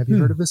question. Have you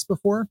heard of this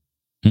before?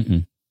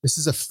 Mm-mm. This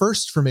is a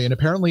first for me. And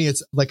apparently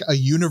it's like a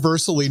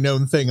universally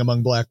known thing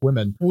among Black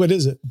women. What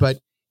is it? But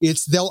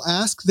they'll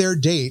ask their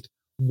date,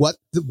 what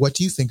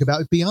do you think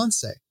about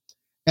Beyonce?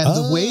 And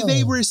the way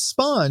they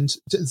respond,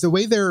 the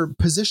way their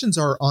positions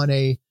are on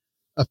a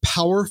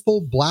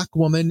powerful Black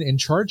woman in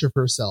charge of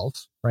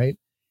herself, right?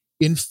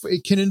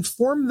 It can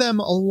inform them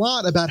a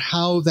lot about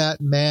how that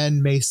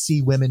man may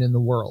see women in the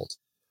world,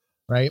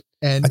 right?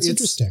 And that's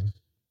interesting.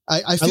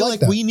 I feel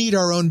like we need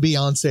our own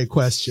Beyonce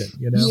question,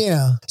 you know?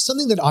 Yeah.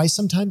 Something that I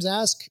sometimes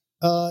ask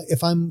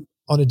if I'm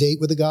on a date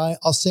with a guy,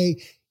 I'll say,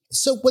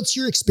 so what's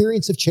your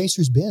experience of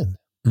chasers been?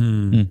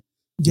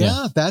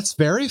 Yeah, that's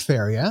very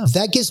fair. Yeah.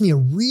 That gives me a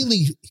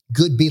really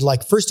good beat.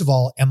 Like, first of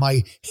all, am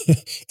I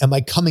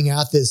coming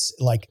at this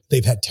like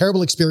they've had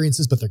terrible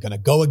experiences, but they're going to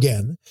go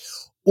again?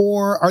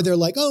 Or are they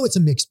like, oh, it's a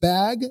mixed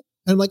bag? And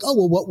I'm like, oh,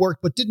 well, what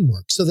worked, what didn't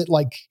work? So that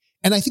like,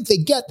 and I think they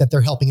get that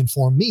they're helping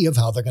inform me of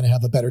how they're going to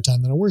have a better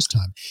time than a worse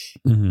time.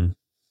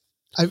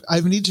 Mm-hmm.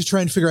 I need to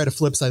try and figure out a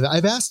flip side.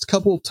 I've asked a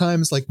couple of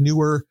times, like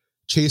newer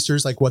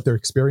chasers, like what their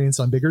experience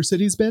on bigger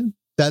cities been.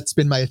 That's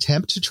been my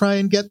attempt to try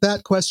and get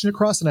that question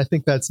across. And I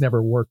think that's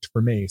never worked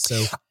for me.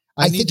 So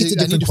I need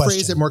to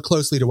phrase it more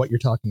closely to what you're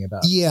talking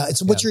about. Yeah.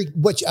 It's what's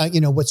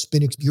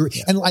been your,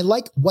 and I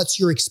like what's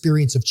your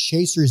experience of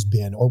chasers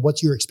been, or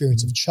what's your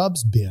experience of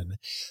chubs been,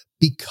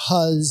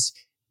 because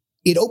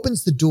it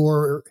opens the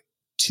door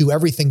to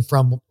everything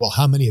from, well,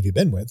 how many have you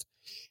been with?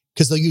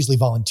 Because they'll usually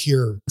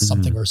volunteer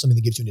something or something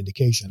that gives you an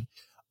indication.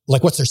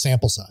 Like, what's their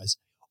sample size?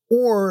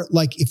 Or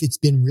like if it's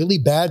been really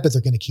bad, but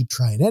they're going to keep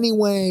trying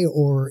anyway,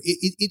 or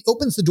it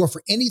opens the door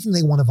for anything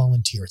they want to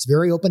volunteer. It's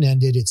very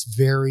open-ended. It's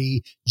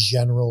very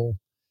general.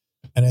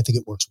 And I think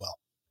it works well.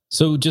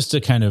 So just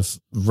to kind of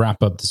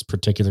wrap up this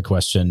particular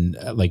question,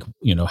 like,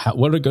 you know,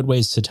 what are good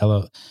ways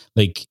to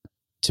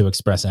to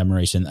express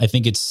admiration? I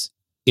think it's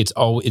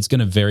going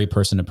to vary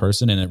person to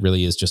person. And it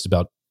really is just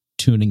about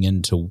tuning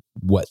into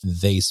what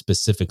they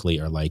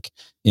specifically are like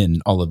in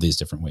all of these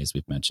different ways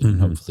we've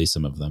mentioned. Hopefully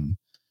some of them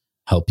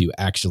help you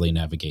actually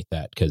navigate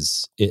that,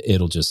 because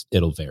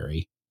it'll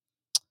vary.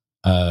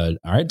 All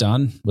right,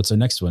 Don, what's our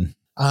next one?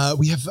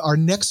 We have our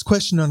next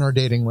question on our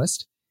dating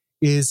list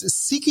is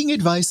seeking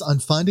advice on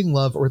finding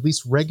love, or at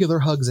least regular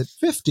hugs at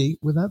 50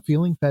 without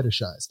feeling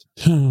fetishized.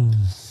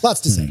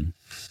 Lots to say.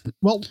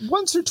 Well,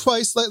 once or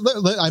twice,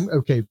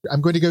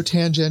 I'm going to go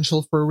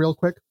tangential for real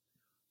quick.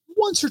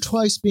 Once or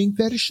twice being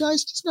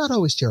fetishized is not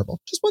always terrible.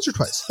 Just once or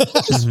twice.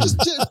 just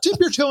dip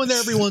your toe in there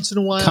every once in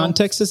a while.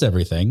 Context is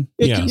everything.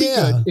 It can be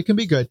good. It can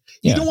be good.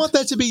 You don't want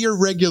that to be your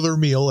regular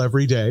meal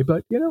every day,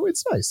 but you know,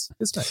 it's nice.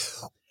 It's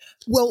nice.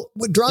 Well,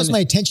 what draws my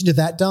attention to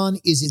that, Don,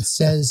 is it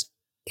says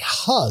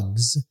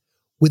hugs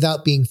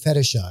without being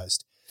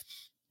fetishized.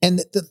 And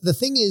the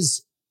thing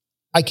is,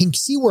 I can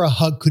see where a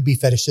hug could be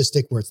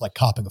fetishistic, where it's like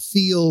copping a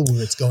feel,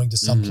 where it's going to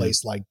some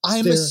place like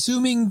I'm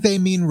assuming they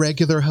mean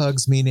regular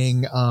hugs,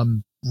 meaning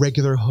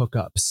regular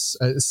hookups,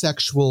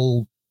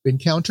 sexual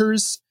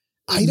encounters.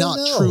 I don't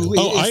know. True.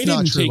 I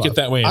didn't take it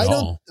that way at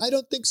all. I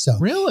don't think so.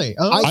 Really?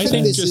 Oh, I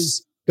think this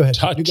is. Go ahead.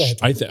 Touch. Go ahead.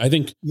 I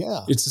think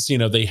it's just, you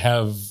know, they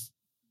have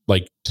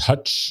like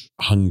touch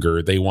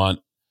hunger. They want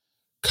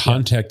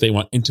contact. They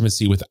want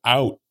intimacy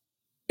without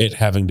it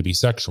having to be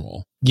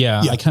sexual.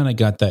 Yeah. I kind of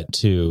got that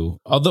too.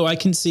 Although I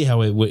can see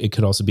how it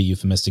could also be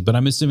euphemistic, but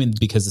I'm assuming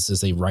because this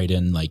is a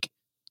write-in like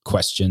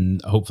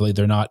question, hopefully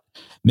they're not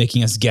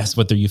making us guess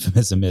what their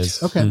euphemism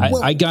is. Okay.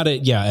 I got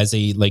it. Yeah. As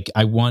a, like,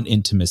 I want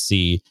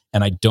intimacy,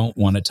 and I don't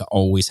want it to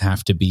always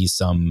have to be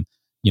some,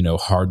 you know,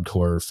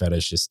 hardcore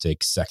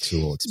fetishistic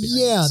sexual experience.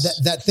 Yeah.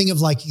 That thing of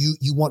like, you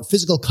want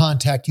physical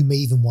contact. You may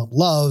even want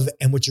love.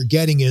 And what you're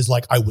getting is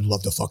like, I would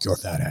love to fuck your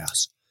fat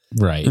ass.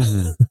 Right.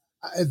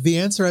 The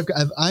answer I've got,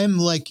 I'm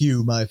like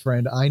you, my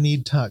friend. I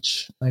need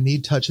touch. I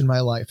need touch in my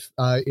life.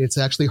 It's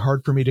actually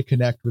hard for me to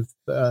connect with,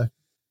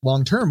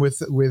 long term with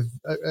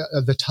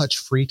the touch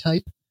free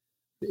type,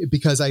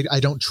 because I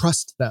don't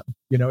trust them.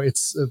 You know,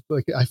 it's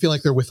like I feel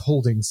like they're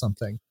withholding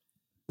something.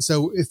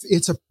 So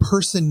it's a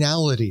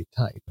personality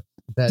type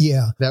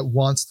that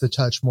wants the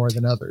touch more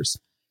than others.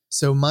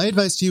 So my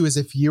advice to you is,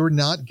 if you're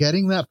not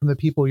getting that from the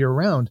people you're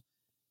around,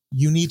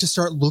 you need to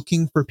start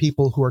looking for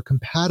people who are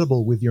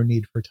compatible with your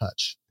need for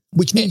touch.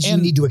 Which means you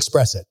need to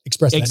express it.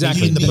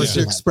 Exactly. You need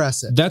to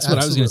express it. That's what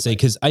I was going to say,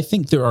 because I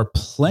think there are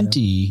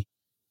plenty.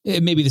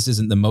 Maybe this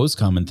isn't the most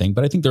common thing,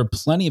 but I think there are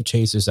plenty of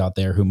chasers out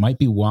there who might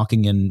be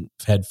walking in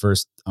head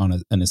first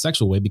in a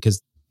sexual way,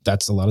 because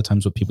that's a lot of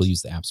times what people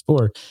use the apps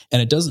for.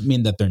 And it doesn't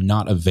mean that they're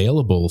not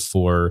available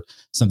for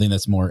something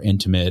that's more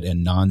intimate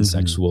and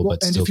non-sexual,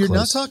 but and still if you're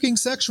close. not talking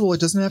sexual, it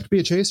doesn't have to be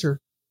a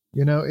chaser.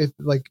 You know, if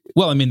like,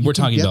 well, I mean, we're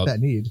talking about that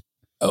need.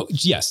 Oh,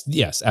 yes,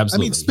 absolutely. I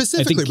mean,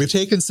 specifically, we've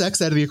taken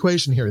sex out of the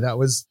equation here. That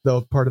was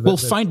the part of it. Well,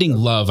 finding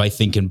love, I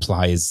think,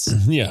 implies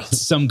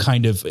some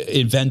kind of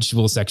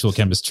eventual sexual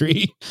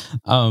chemistry.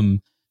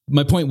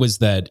 My point was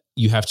that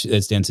you have to,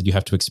 as Dan said, you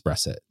have to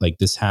express it. Like,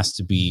 this has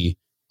to be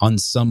on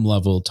some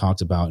level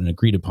talked about and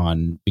agreed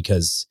upon,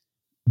 because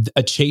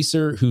a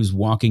chaser who's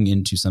walking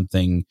into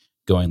something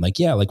going like,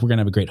 yeah, like we're going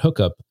to have a great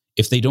hookup,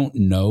 if they don't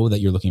know that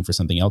you're looking for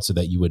something else or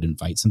that you would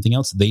invite something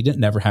else, they didn't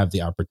never have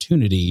the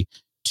opportunity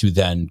to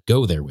then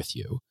go there with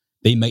you.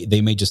 They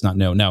may just not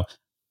know. Now,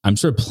 I'm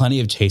sure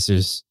plenty of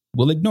chasers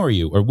will ignore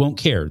you or won't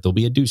care. They'll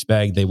be a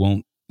douchebag. They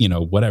won't,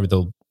 whatever.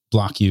 They'll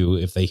block you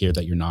if they hear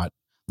that you're not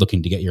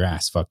looking to get your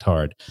ass fucked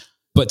hard.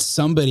 But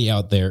somebody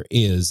out there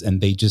is,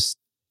 and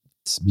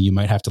you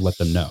might have to let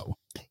them know.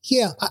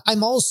 Yeah. I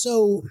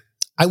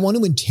want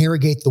to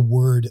interrogate the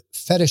word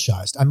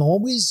fetishized.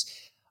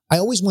 I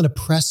always want to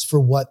press for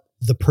what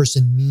the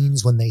person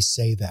means when they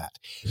say that,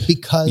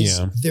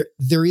 because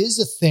there is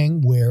a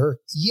thing where,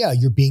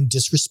 you're being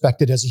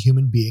disrespected as a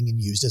human being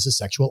and used as a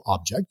sexual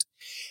object.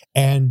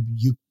 And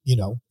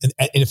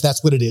and if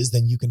that's what it is,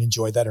 then you can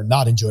enjoy that or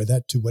not enjoy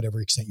that to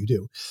whatever extent you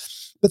do.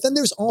 But then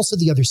there's also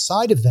the other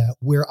side of that,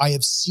 where I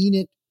have seen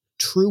it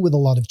true with a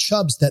lot of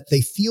chubs, that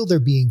they feel they're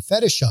being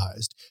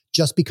fetishized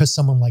just because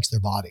someone likes their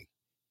body.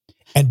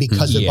 And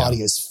because their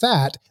body is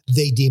fat,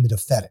 they deem it a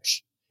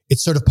fetish.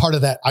 It's sort of part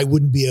of that. I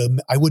wouldn't be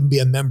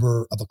a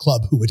member of a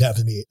club who would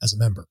have me as a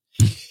member.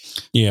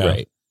 Yeah.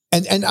 Right.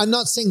 And I'm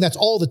not saying that's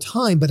all the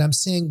time, but I'm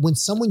saying when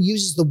someone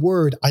uses the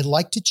word, I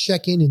like to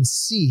check in and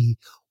see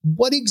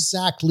what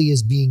exactly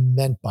is being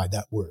meant by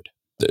that word.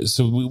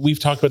 So we've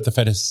talked about the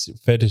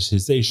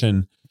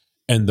fetishization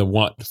and the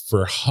want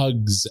for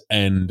hugs.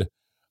 And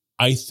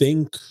I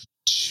think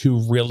to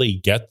really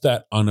get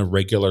that on a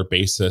regular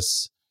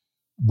basis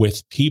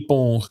with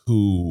people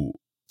who,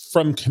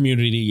 from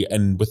community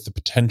and with the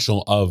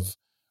potential of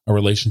a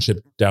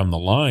relationship down the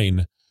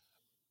line,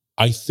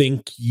 I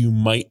think you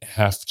might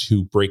have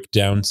to break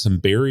down some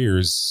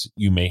barriers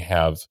you may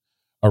have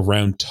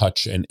around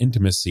touch and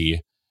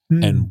intimacy,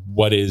 and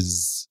what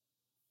is,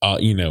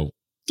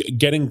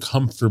 getting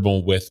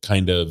comfortable with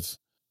kind of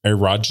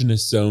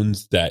erogenous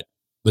zones that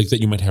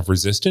you might have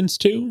resistance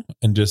to.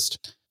 And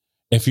just,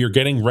 if you're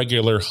getting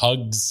regular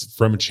hugs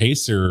from a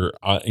chaser,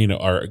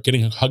 or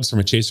getting hugs from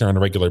a chaser on a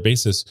regular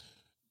basis,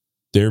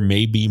 there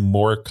may be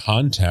more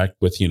contact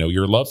with,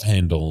 your love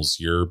handles,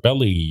 your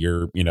belly,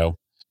 your,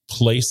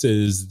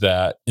 places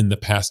that in the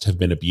past have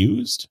been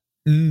abused.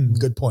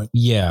 Good point.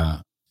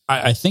 Yeah.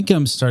 I think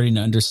I'm starting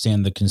to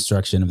understand the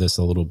construction of this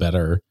a little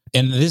better.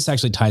 And this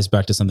actually ties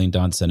back to something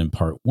Don said in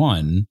part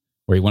 1,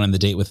 where he went on the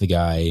date with the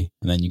guy,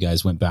 and then you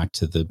guys went back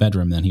to the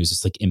bedroom, and then he was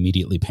just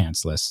immediately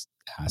pantsless,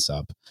 ass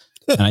up.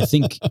 And I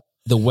think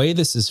the way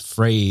this is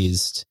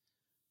phrased,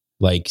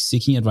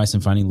 seeking advice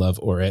and finding love,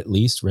 or at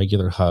least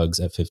regular hugs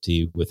at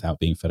 50 without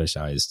being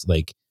fetishized.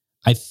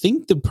 I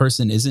think the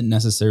person isn't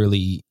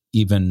necessarily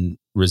even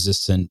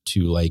resistant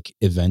to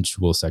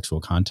eventual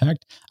sexual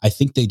contact. I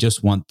think they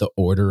just want the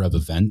order of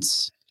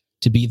events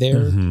to be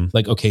there.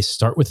 Mm-hmm. Okay,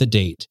 start with a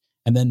date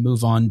and then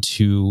move on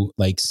to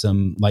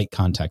some light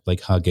contact,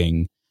 like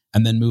hugging,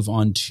 and then move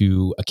on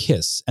to a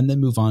kiss, and then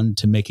move on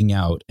to making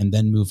out, and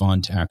then move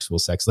on to actual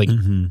sex.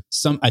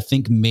 I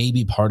think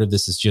maybe part of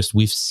this is just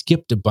we've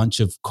skipped a bunch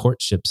of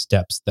courtship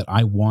steps that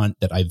I want,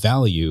 that I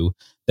value,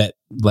 that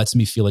lets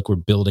me feel like we're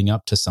building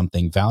up to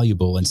something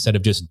valuable instead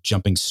of just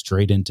jumping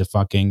straight into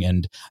fucking.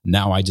 And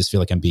now I just feel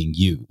like I'm being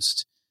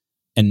used.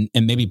 And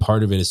maybe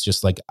part of it is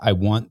just I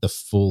want the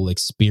full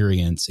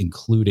experience,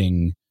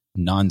 including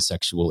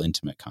non-sexual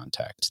intimate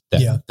contact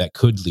that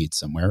could lead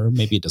somewhere, or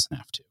maybe it doesn't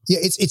have to. Yeah,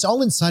 it's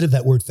all inside of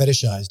that word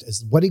fetishized,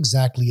 as what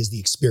exactly is the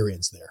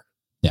experience there.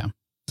 Yeah.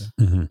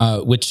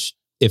 Mm-hmm. Which,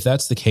 if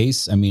that's the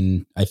case, I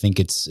mean, I think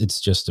it's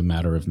just a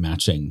matter of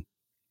matching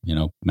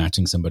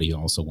somebody who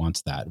also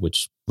wants that,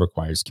 which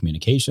requires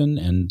communication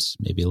and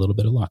maybe a little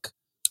bit of luck.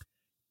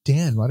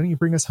 Dan, why don't you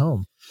bring us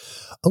home?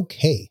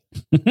 Okay.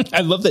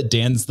 I love that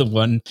Dan's the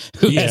one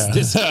who has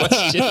this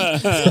question.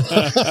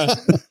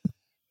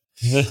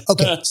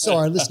 Okay, so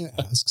our listener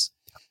asks,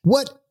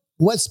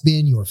 what's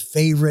been your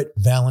favorite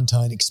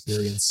Valentine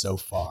experience so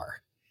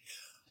far?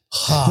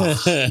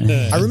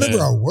 I remember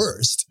our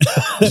worst.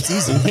 That's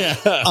easy.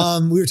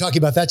 We were talking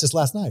about that just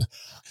last night.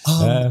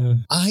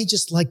 I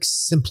just like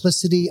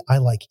simplicity. I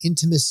like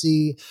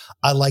intimacy.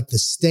 I like the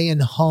staying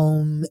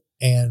home.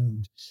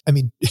 And I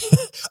mean,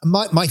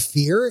 my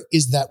fear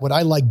is that what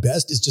I like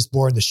best is just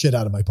boring the shit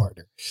out of my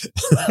partner.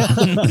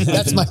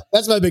 That's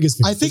my biggest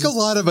fear. I think a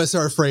lot of us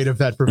are afraid of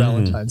that for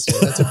Valentine's Day.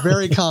 That's a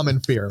very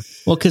common fear.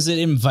 Well, because it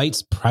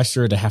invites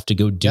pressure to have to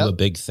go do a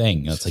big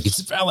thing. It's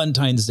it's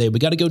Valentine's Day. We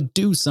got to go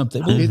do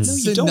something. Well,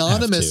 it's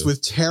synonymous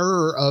with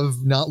terror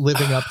of not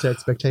living up to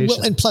expectations.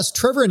 Well, and plus,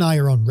 Trevor and I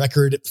are on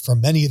record for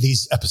many of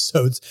these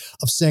episodes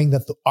of saying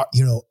that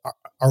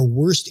our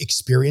worst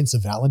experience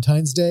of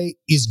Valentine's Day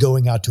is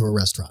going out to a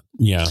restaurant.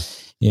 Yeah.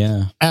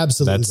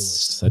 Absolutely.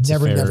 That's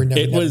never.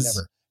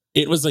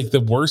 It was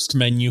the worst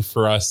menu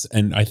for us.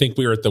 And I think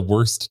we were at the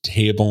worst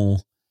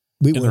table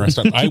in the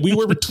restaurant. We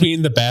were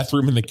between the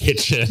bathroom and the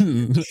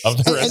kitchen of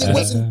the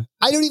restaurant.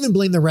 I don't even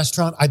blame the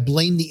restaurant. I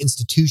blame the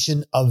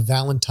institution of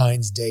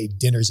Valentine's Day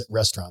dinners at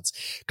restaurants,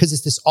 because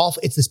it's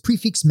this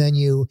prefix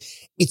menu.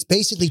 It's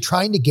basically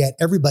trying to get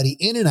everybody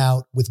in and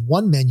out with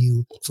one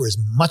menu for as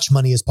much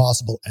money as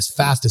possible, as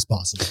fast as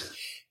possible.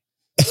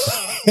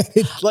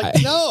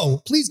 It's no,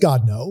 please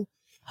God, no.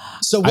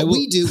 So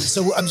we do,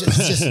 so I'm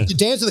just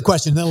to answer the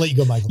question, and then I'll let you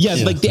go, Michael. Yeah,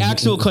 the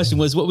actual question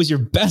was, what was your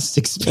best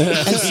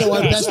experience? And so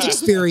our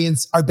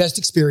best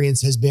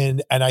experience has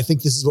been, and I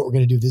think this is what we're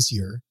going to do this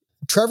year.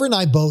 Trevor and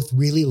I both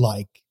really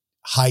like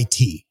high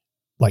tea,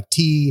 like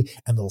tea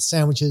and little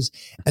sandwiches.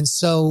 And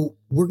so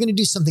we're going to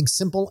do something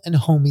simple and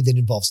homey that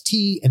involves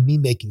tea and me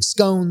making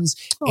scones.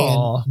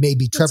 Aww, and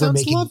maybe Trevor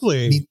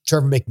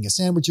making a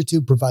sandwich or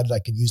two, provided I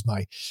can use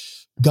my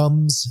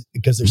gums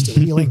because they're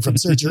still healing from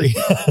surgery.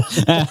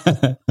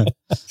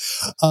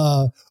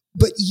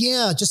 But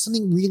yeah, just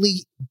something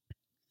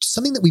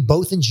that we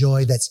both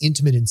enjoy that's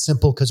intimate and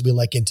simple because we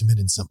like intimate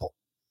and simple.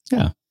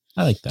 Yeah,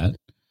 I like that.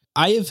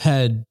 I have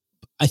had,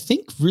 I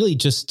think, really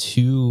just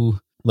two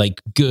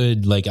like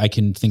good, like I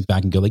can think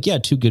back and go like, yeah,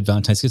 two good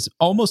Valentine's, because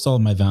almost all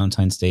of my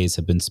Valentine's days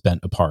have been spent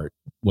apart,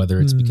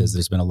 whether it's because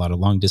there's been a lot of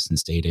long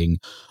distance dating,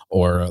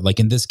 or like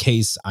in this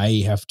case,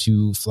 I have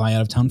to fly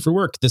out of town for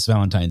work this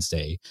Valentine's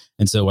Day.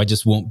 And so I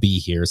just won't be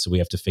here. So we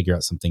have to figure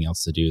out something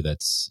else to do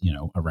that's,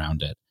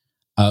 around it.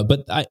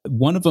 But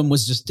one of them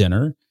was just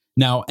dinner.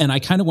 Now, and I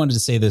kind of wanted to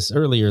say this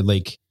earlier,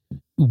 like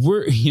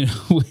we're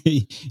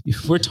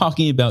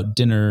talking about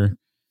dinner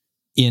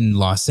in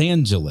Los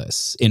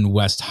Angeles, in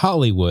West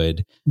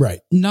Hollywood. Right.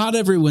 Not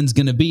everyone's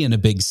going to be in a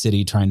big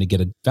city trying to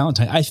get a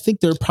Valentine. I think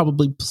there are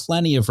probably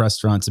plenty of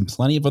restaurants and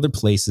plenty of other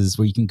places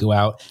where you can go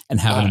out and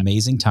have an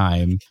amazing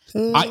time.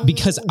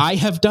 Because I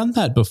have done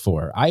that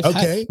before. I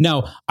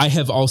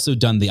have also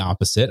done the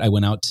opposite. I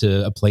went out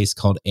to a place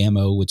called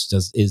Ammo, which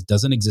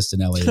doesn't exist in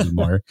LA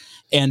anymore.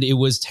 And it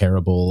was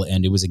terrible.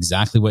 And it was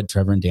exactly what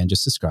Trevor and Dan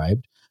just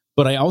described.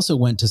 But I also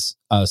went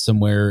to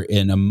somewhere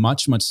in a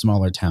much, much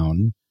smaller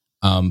town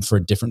for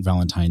a different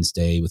Valentine's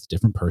Day with a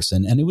different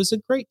person. And it was a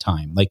great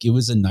time. Like, it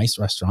was a nice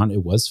restaurant.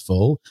 It was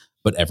full,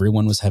 but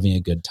everyone was having a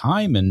good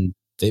time. And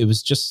it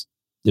was just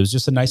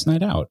a nice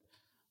night out.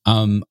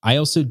 I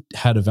also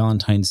had a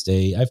Valentine's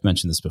Day. I've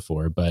mentioned this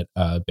before, but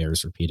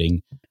bears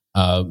repeating.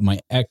 My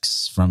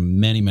ex from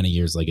many, many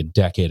years, like a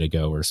decade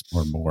ago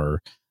or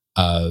more,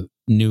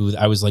 knew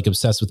I was like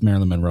obsessed with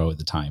Marilyn Monroe at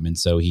the time. And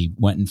so he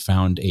went and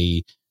found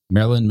a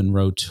Marilyn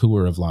Monroe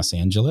tour of Los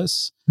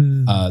Angeles,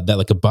 that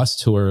like a bus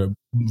tour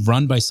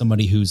run by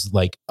somebody who's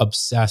like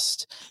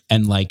obsessed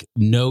and like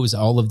knows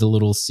all of the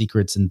little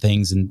secrets and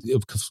things. And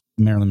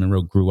Marilyn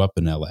Monroe grew up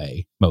in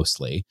LA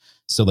mostly.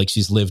 So like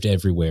she's lived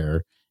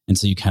everywhere. And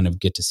so you kind of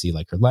get to see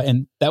like her life.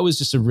 And that was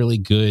just a really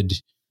good,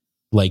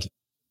 like,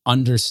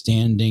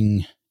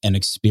 understanding and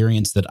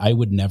experience that I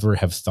would never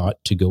have thought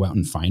to go out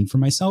and find for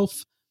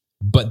myself,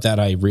 but that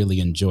I really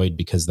enjoyed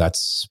because that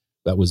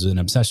was an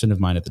obsession of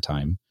mine at the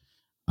time.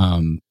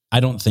 I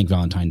don't think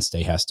Valentine's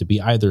Day has to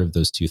be either of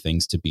those two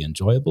things to be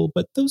enjoyable,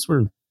 but those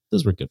were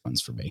good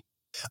ones for me.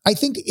 I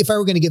think if I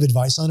were going to give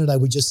advice on it, I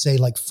would just say,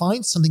 like,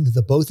 find something that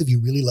the both of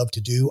you really love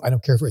to do. I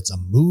don't care if it's a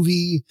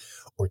movie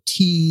or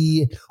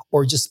tea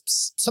or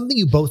just something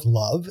you both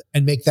love,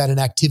 and make that an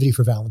activity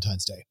for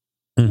Valentine's Day.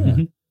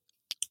 Mm-hmm.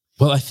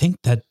 Well, I think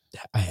that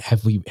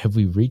have we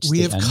reached? We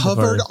the have end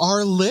covered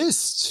our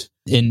list.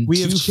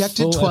 We have checked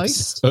it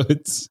twice.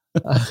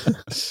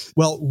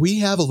 Well, we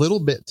have a little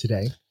bit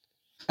today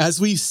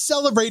as we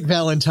celebrate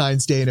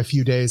Valentine's Day in a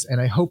few days,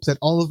 and I hope that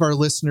all of our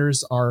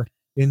listeners are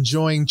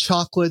enjoying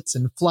chocolates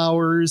and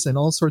flowers and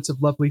all sorts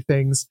of lovely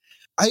things.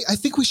 I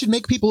think we should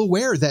make people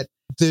aware that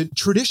the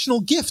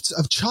traditional gifts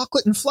of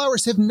chocolate and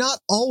flowers have not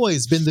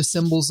always been the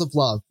symbols of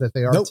love that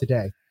they are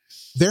today.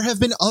 There have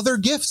been other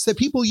gifts that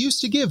people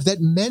used to give that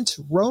meant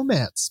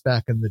romance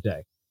back in the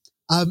day.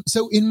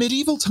 So in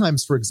medieval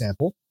times, for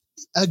example,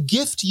 a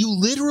gift you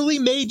literally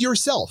made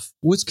yourself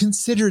was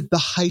considered the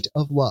height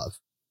of love,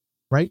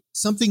 right?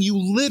 Something you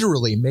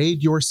literally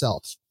made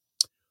yourself.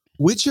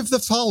 Which of the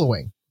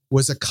following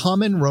was a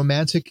common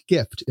romantic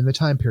gift in the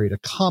time period? A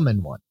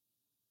common one.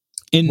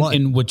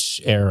 In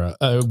which era?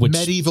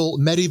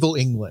 Medieval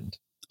England.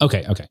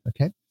 Okay.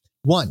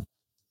 1,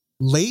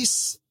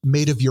 lace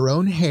made of your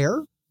own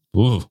hair.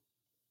 Ooh.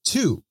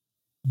 2,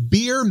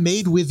 beer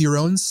made with your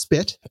own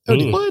spit.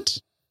 What?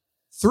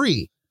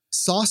 3,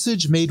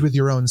 sausage made with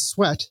your own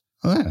sweat.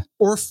 Oh, yeah.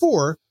 Or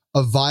 4,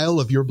 a vial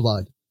of your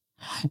blood.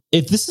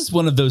 If this is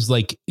one of those,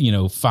 like,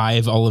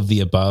 5 all of the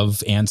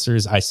above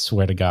answers, I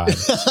swear to God.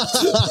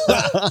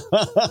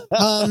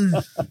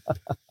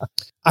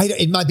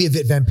 It might be a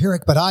bit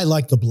vampiric, but I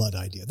like the blood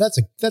idea. That's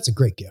a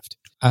great gift.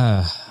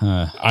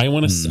 I'm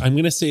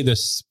going to say the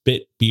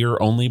spit beer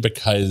only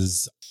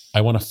because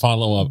I want to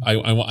follow up.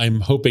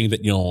 I'm hoping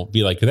that you'll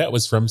be like, that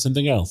was from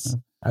something else.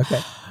 Okay.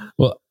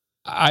 Well,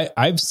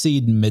 I've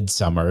seen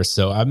Midsummer,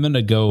 so I'm going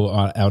to go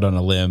out on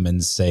a limb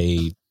and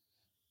say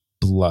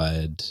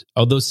blood.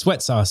 Although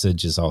sweat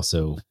sausage is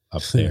also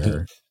up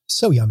there.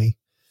 So yummy.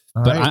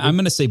 But I'm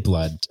going to say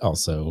blood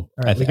also. All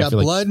right, we got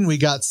blood and we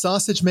got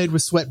sausage made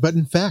with sweat. But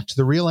in fact,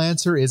 the real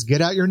answer is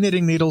get out your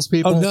knitting needles,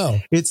 people. Oh, no.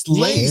 It's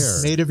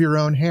lace made of your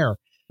own hair.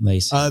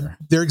 Lace hair.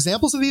 There are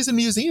examples of these in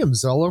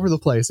museums all over the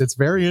place. It's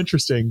very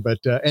interesting, but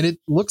and it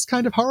looks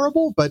kind of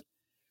horrible, but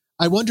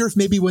I wonder if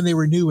maybe when they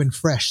were new and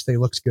fresh, they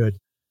looked good.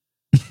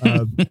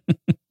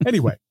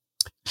 Anyway,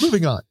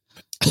 moving on.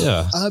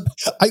 Yeah.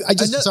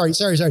 Sorry.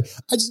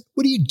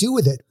 What do you do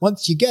with it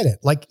once you get it?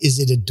 Like, is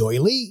it a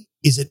doily?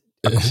 Is it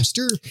a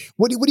coaster?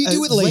 What do you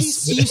do with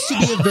lace? Lace used to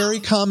be a very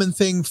common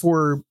thing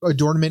for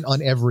adornment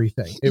on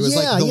everything. It was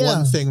like the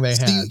one thing they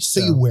had. So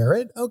you wear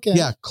it? Okay.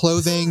 Yeah.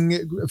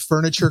 Clothing,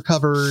 furniture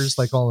covers,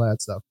 like all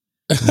that stuff.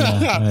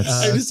 Yeah,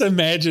 I just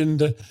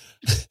imagined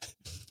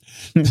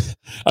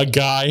a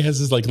guy has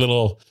this like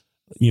little,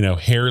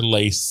 hair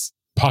lace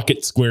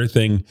pocket square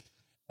thing.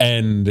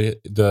 And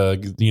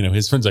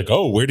his friend's like,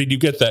 "Oh, where did you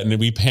get that?" And then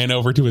we pan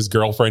over to his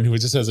girlfriend, who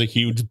just has a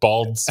huge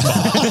bald spot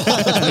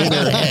in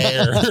her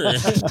hair.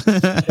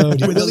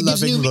 With a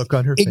loving look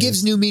on her face. It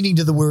gives new meaning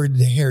to the word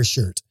hair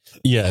shirt.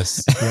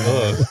 Yes.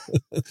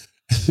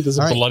 There's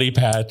a bloody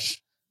patch.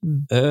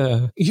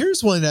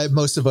 Here's one that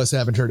most of us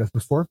haven't heard of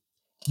before.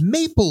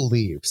 Maple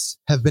leaves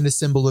have been a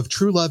symbol of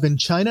true love in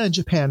China and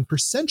Japan for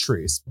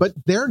centuries, but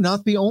they're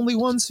not the only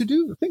ones who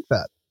do think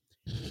that.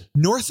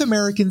 North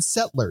American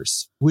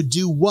settlers would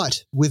do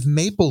what with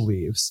maple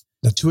leaves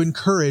to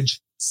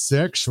encourage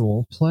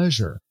sexual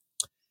pleasure?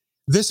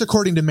 This,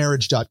 according to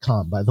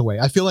marriage.com, by the way.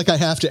 I feel like I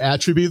have to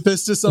attribute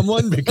this to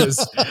someone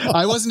because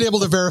I wasn't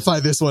able to verify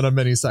this one on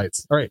many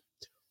sites. All right.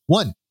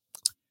 1,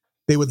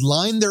 they would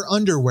line their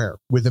underwear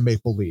with the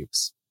maple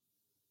leaves.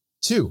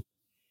 2,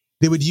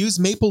 they would use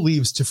maple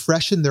leaves to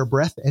freshen their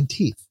breath and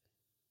teeth.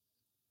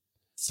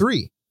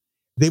 3,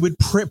 they would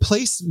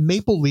place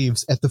maple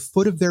leaves at the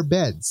foot of their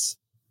beds.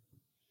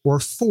 Or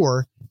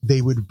 4,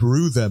 they would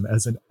brew them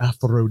as an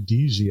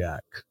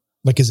aphrodisiac.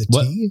 Like, is it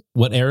tea?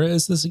 What era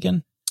is this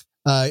again?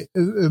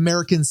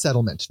 American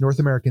settlement. North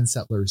American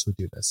settlers would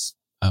do this.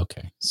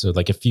 Okay. So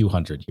like a few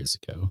hundred years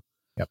ago.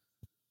 Yep.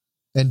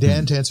 And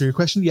Dan, to answer your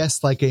question,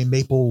 yes, like a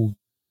maple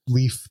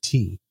leaf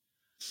tea.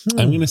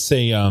 I'm going to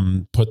say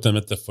put them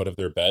at the foot of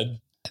their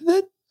bed.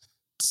 That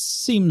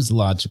seems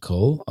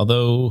logical.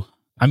 Although,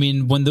 I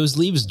mean, when maple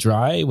leaves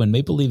dry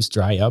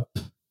up,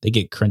 they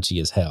get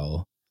crunchy as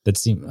hell.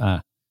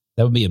 That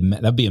would be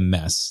a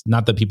mess.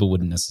 Not that people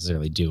wouldn't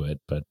necessarily do it,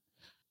 but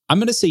I'm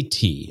going to say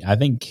tea. I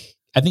think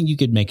you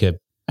could make a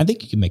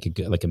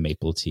good, like a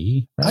maple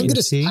tea. Right? I think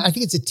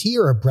it's a tea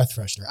or a breath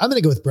freshener. I'm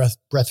going to go with breath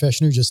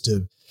freshener just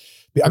to.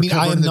 I mean,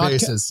 I am not.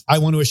 I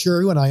want to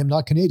assure you, and I am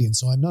not Canadian,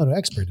 so I'm not an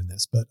expert in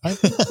this. But I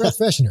think breath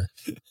freshener.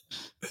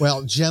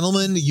 Well,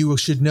 gentlemen, you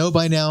should know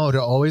by now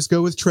to always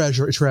go with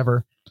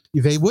Trevor.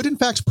 They would, in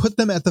fact, put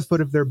them at the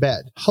foot of their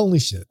bed. Holy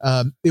shit!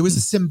 It was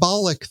a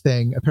symbolic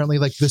thing. Apparently,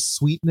 like the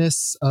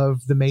sweetness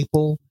of the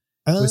maple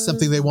was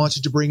something they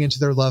wanted to bring into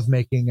their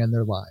lovemaking and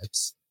their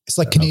lives. It's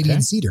like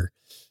Canadian cedar.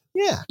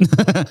 Yeah.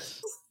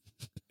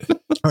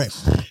 All right.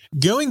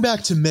 Going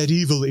back to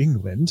medieval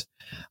England,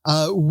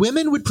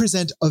 women would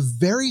present a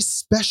very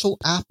special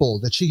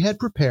apple that she had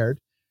prepared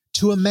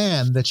to a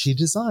man that she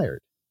desired.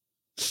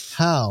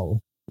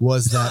 How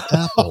was that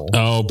apple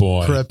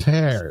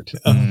prepared?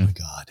 Oh my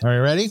God. All right,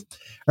 ready?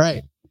 All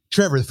right.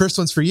 Trevor, the first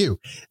one's for you.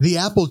 The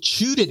apple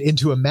chewed it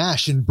into a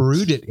mash and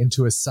brewed it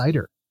into a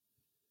cider.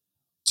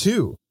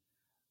 2,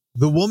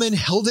 the woman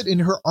held it in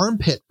her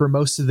armpit for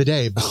most of the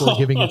day before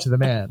giving it to the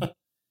man.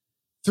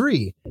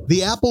 3,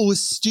 the apple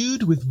was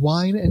stewed with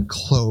wine and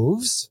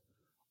cloves.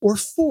 Or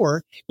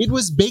 4, it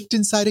was baked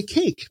inside a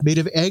cake made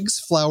of eggs,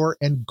 flour,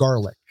 and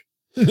garlic.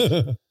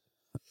 I'm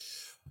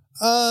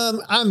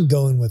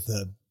going with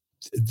the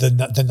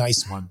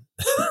nice one.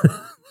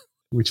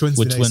 Which one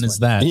is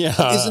that?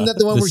 Yeah, isn't that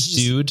the one where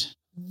stewed?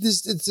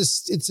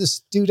 It's a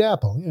stewed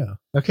apple. Yeah.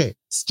 Okay,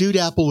 stewed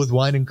apple with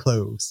wine and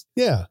cloves.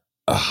 Yeah.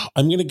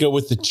 I'm gonna go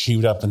with the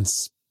chewed up and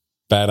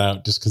spat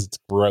out just because it's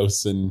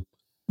gross and.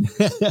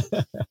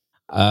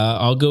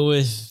 I'll go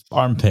with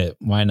armpit.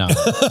 Why not?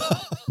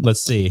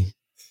 Let's see.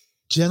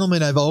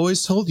 Gentlemen, I've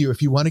always told you,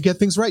 if you want to get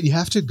things right, you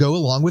have to go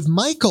along with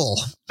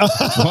Michael.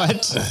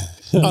 What?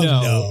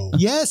 No.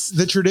 Yes,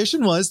 the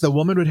tradition was the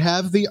woman would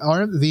have the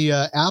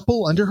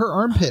apple under her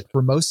armpit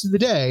for most of the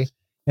day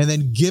and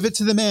then give it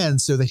to the man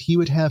so that he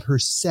would have her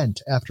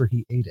scent after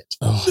he ate it.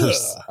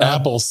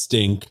 Apples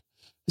stink.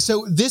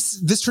 So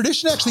this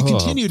tradition actually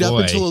continued up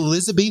until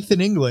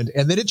Elizabethan England,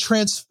 and then it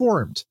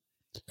transformed.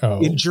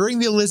 During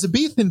the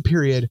Elizabethan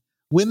period,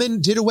 women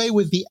did away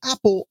with the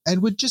apple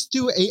and would just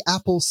do a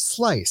apple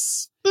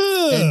slice.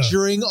 And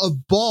during a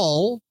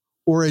ball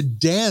or a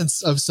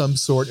dance of some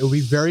sort, it would be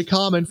very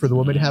common for the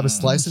woman to have a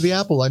slice of the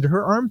apple under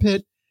her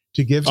armpit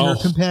to give to her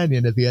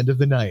companion at the end of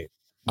the night.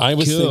 I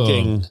was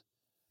thinking,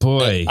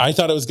 boy, I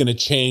thought it was going to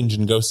change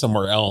and go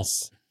somewhere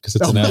else because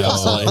it's an apple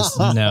slice.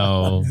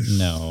 No.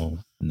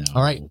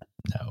 All right.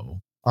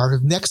 No.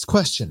 Our next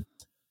question.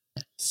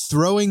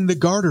 Throwing the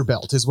garter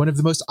belt is one of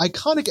the most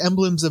iconic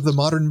emblems of the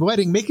modern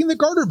wedding, making the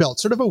garter belt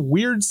sort of a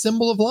weird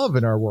symbol of love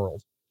in our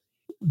world.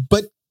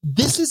 But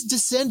this is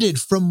descended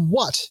from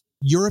what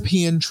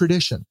European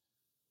tradition?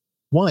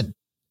 1,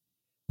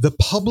 the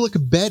public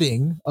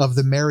bedding of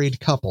the married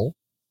couple.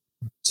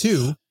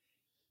 2,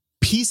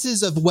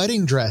 pieces of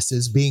wedding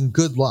dresses being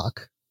good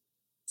luck.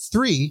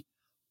 3,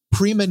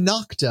 prima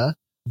nocta,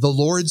 the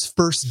Lord's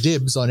first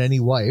dibs on any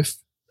wife.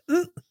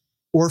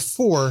 Or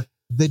 4,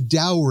 the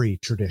dowry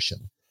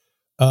tradition.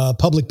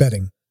 Public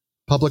bedding.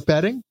 Public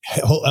bedding?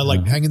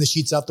 Like hanging the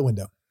sheets out the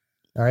window.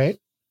 All right.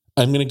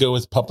 I'm going to go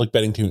with public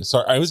bedding too.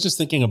 Sorry, I was just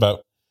thinking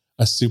about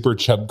a super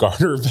chub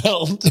garter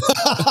belt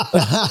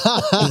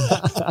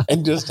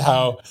and just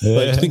how,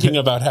 thinking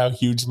about how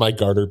huge my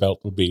garter belt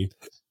would be.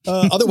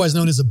 Otherwise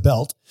known as a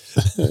belt.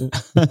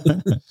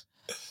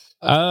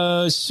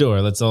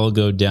 Sure. Let's all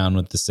go down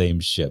with the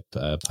same ship.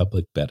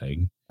 Public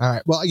bedding. All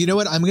right. Well, you know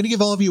what? I'm going to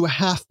give all of you a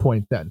half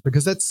point then,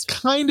 because that's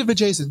kind of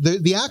adjacent.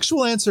 The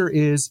actual answer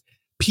is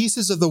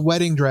pieces of the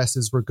wedding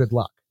dresses were good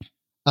luck.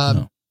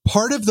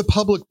 Part of the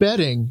public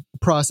betting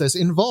process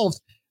involved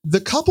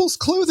the couple's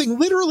clothing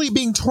literally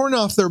being torn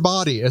off their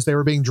body as they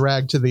were being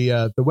dragged to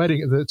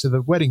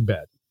the wedding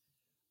bed.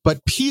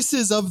 But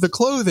pieces of the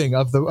clothing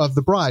of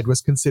the bride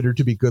was considered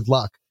to be good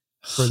luck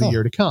for the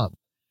year to come.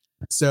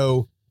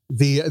 So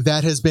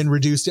that has been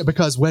reduced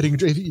because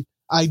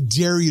I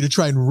dare you to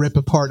try and rip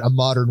apart a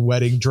modern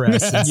wedding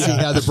dress and see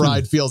how the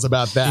bride feels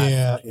about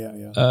that.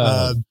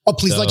 Yeah.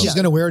 Please, like she's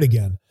going to wear it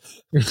again.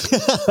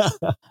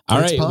 All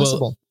right.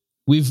 Possible.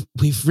 Well,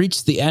 we've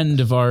reached the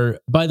end of our.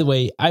 By the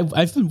way,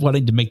 I've been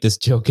wanting to make this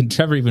joke, and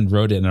Trevor even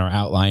wrote it in our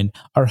outline.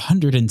 Our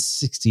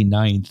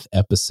 169th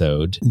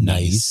episode.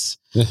 Nice.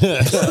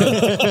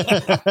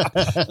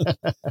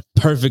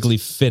 Perfectly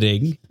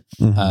fitting,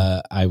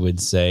 I would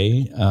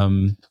say,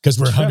 because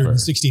we're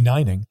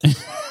 169ing.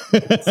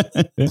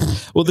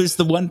 Well, there's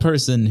the one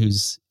person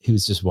who's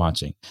just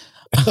watching.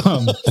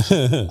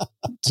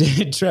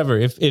 Trevor,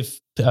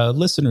 if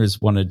listeners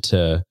wanted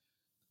to,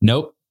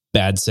 nope,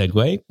 bad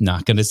segue,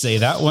 not going to say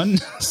that one.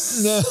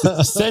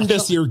 Send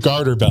us your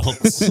garter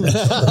belts.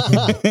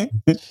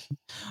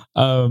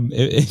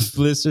 If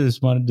listeners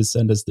wanted to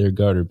send us their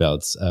garter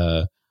belts,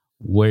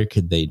 where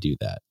could they do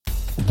that?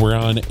 We're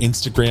on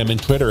Instagram and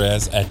Twitter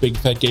as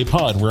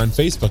 @BigFatGayPod. We're on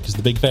Facebook as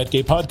the Big Fat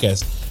Gay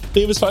Podcast.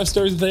 Leave us 5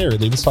 stars there.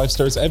 Leave us 5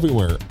 stars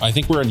everywhere. I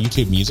think we're on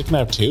YouTube Music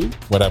now too.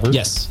 Whatever.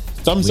 Yes.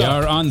 Thumbs up. We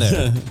are on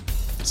there.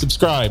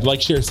 Subscribe,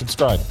 like, share,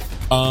 subscribe.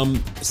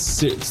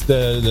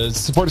 The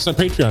support us on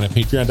Patreon at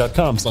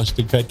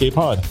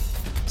patreon.com/BigFatGayPod.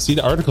 See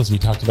the articles we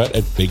talked about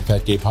at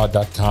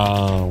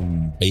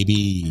bigfatgaypod.com,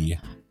 baby.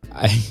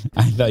 I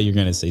thought you were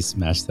going to say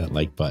smash that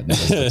like button.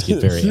 Let's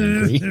get very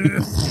angry.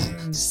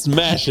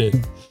 Smash it.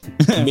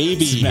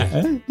 Maybe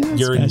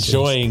you're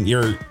enjoying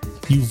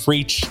you've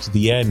reached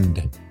the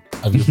end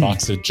of your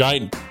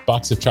giant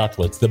box of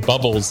chocolates. The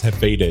bubbles have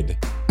faded.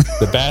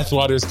 The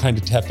bathwater is kind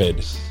of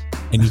tepid,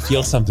 and you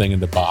feel something in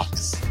the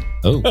box.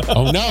 Oh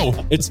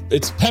no! It's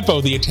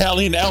Peppo, the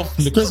Italian elf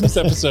from the Christmas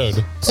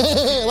episode.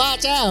 Hey,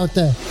 watch out!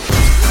 Oh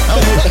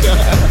my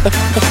god!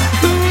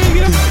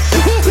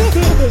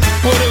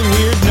 What a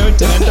weird note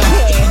to end on.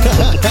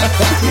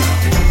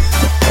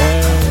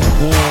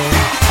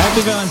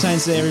 Happy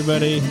Valentine's Day,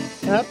 everybody!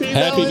 Happy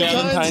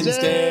Valentine's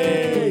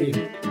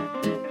Day.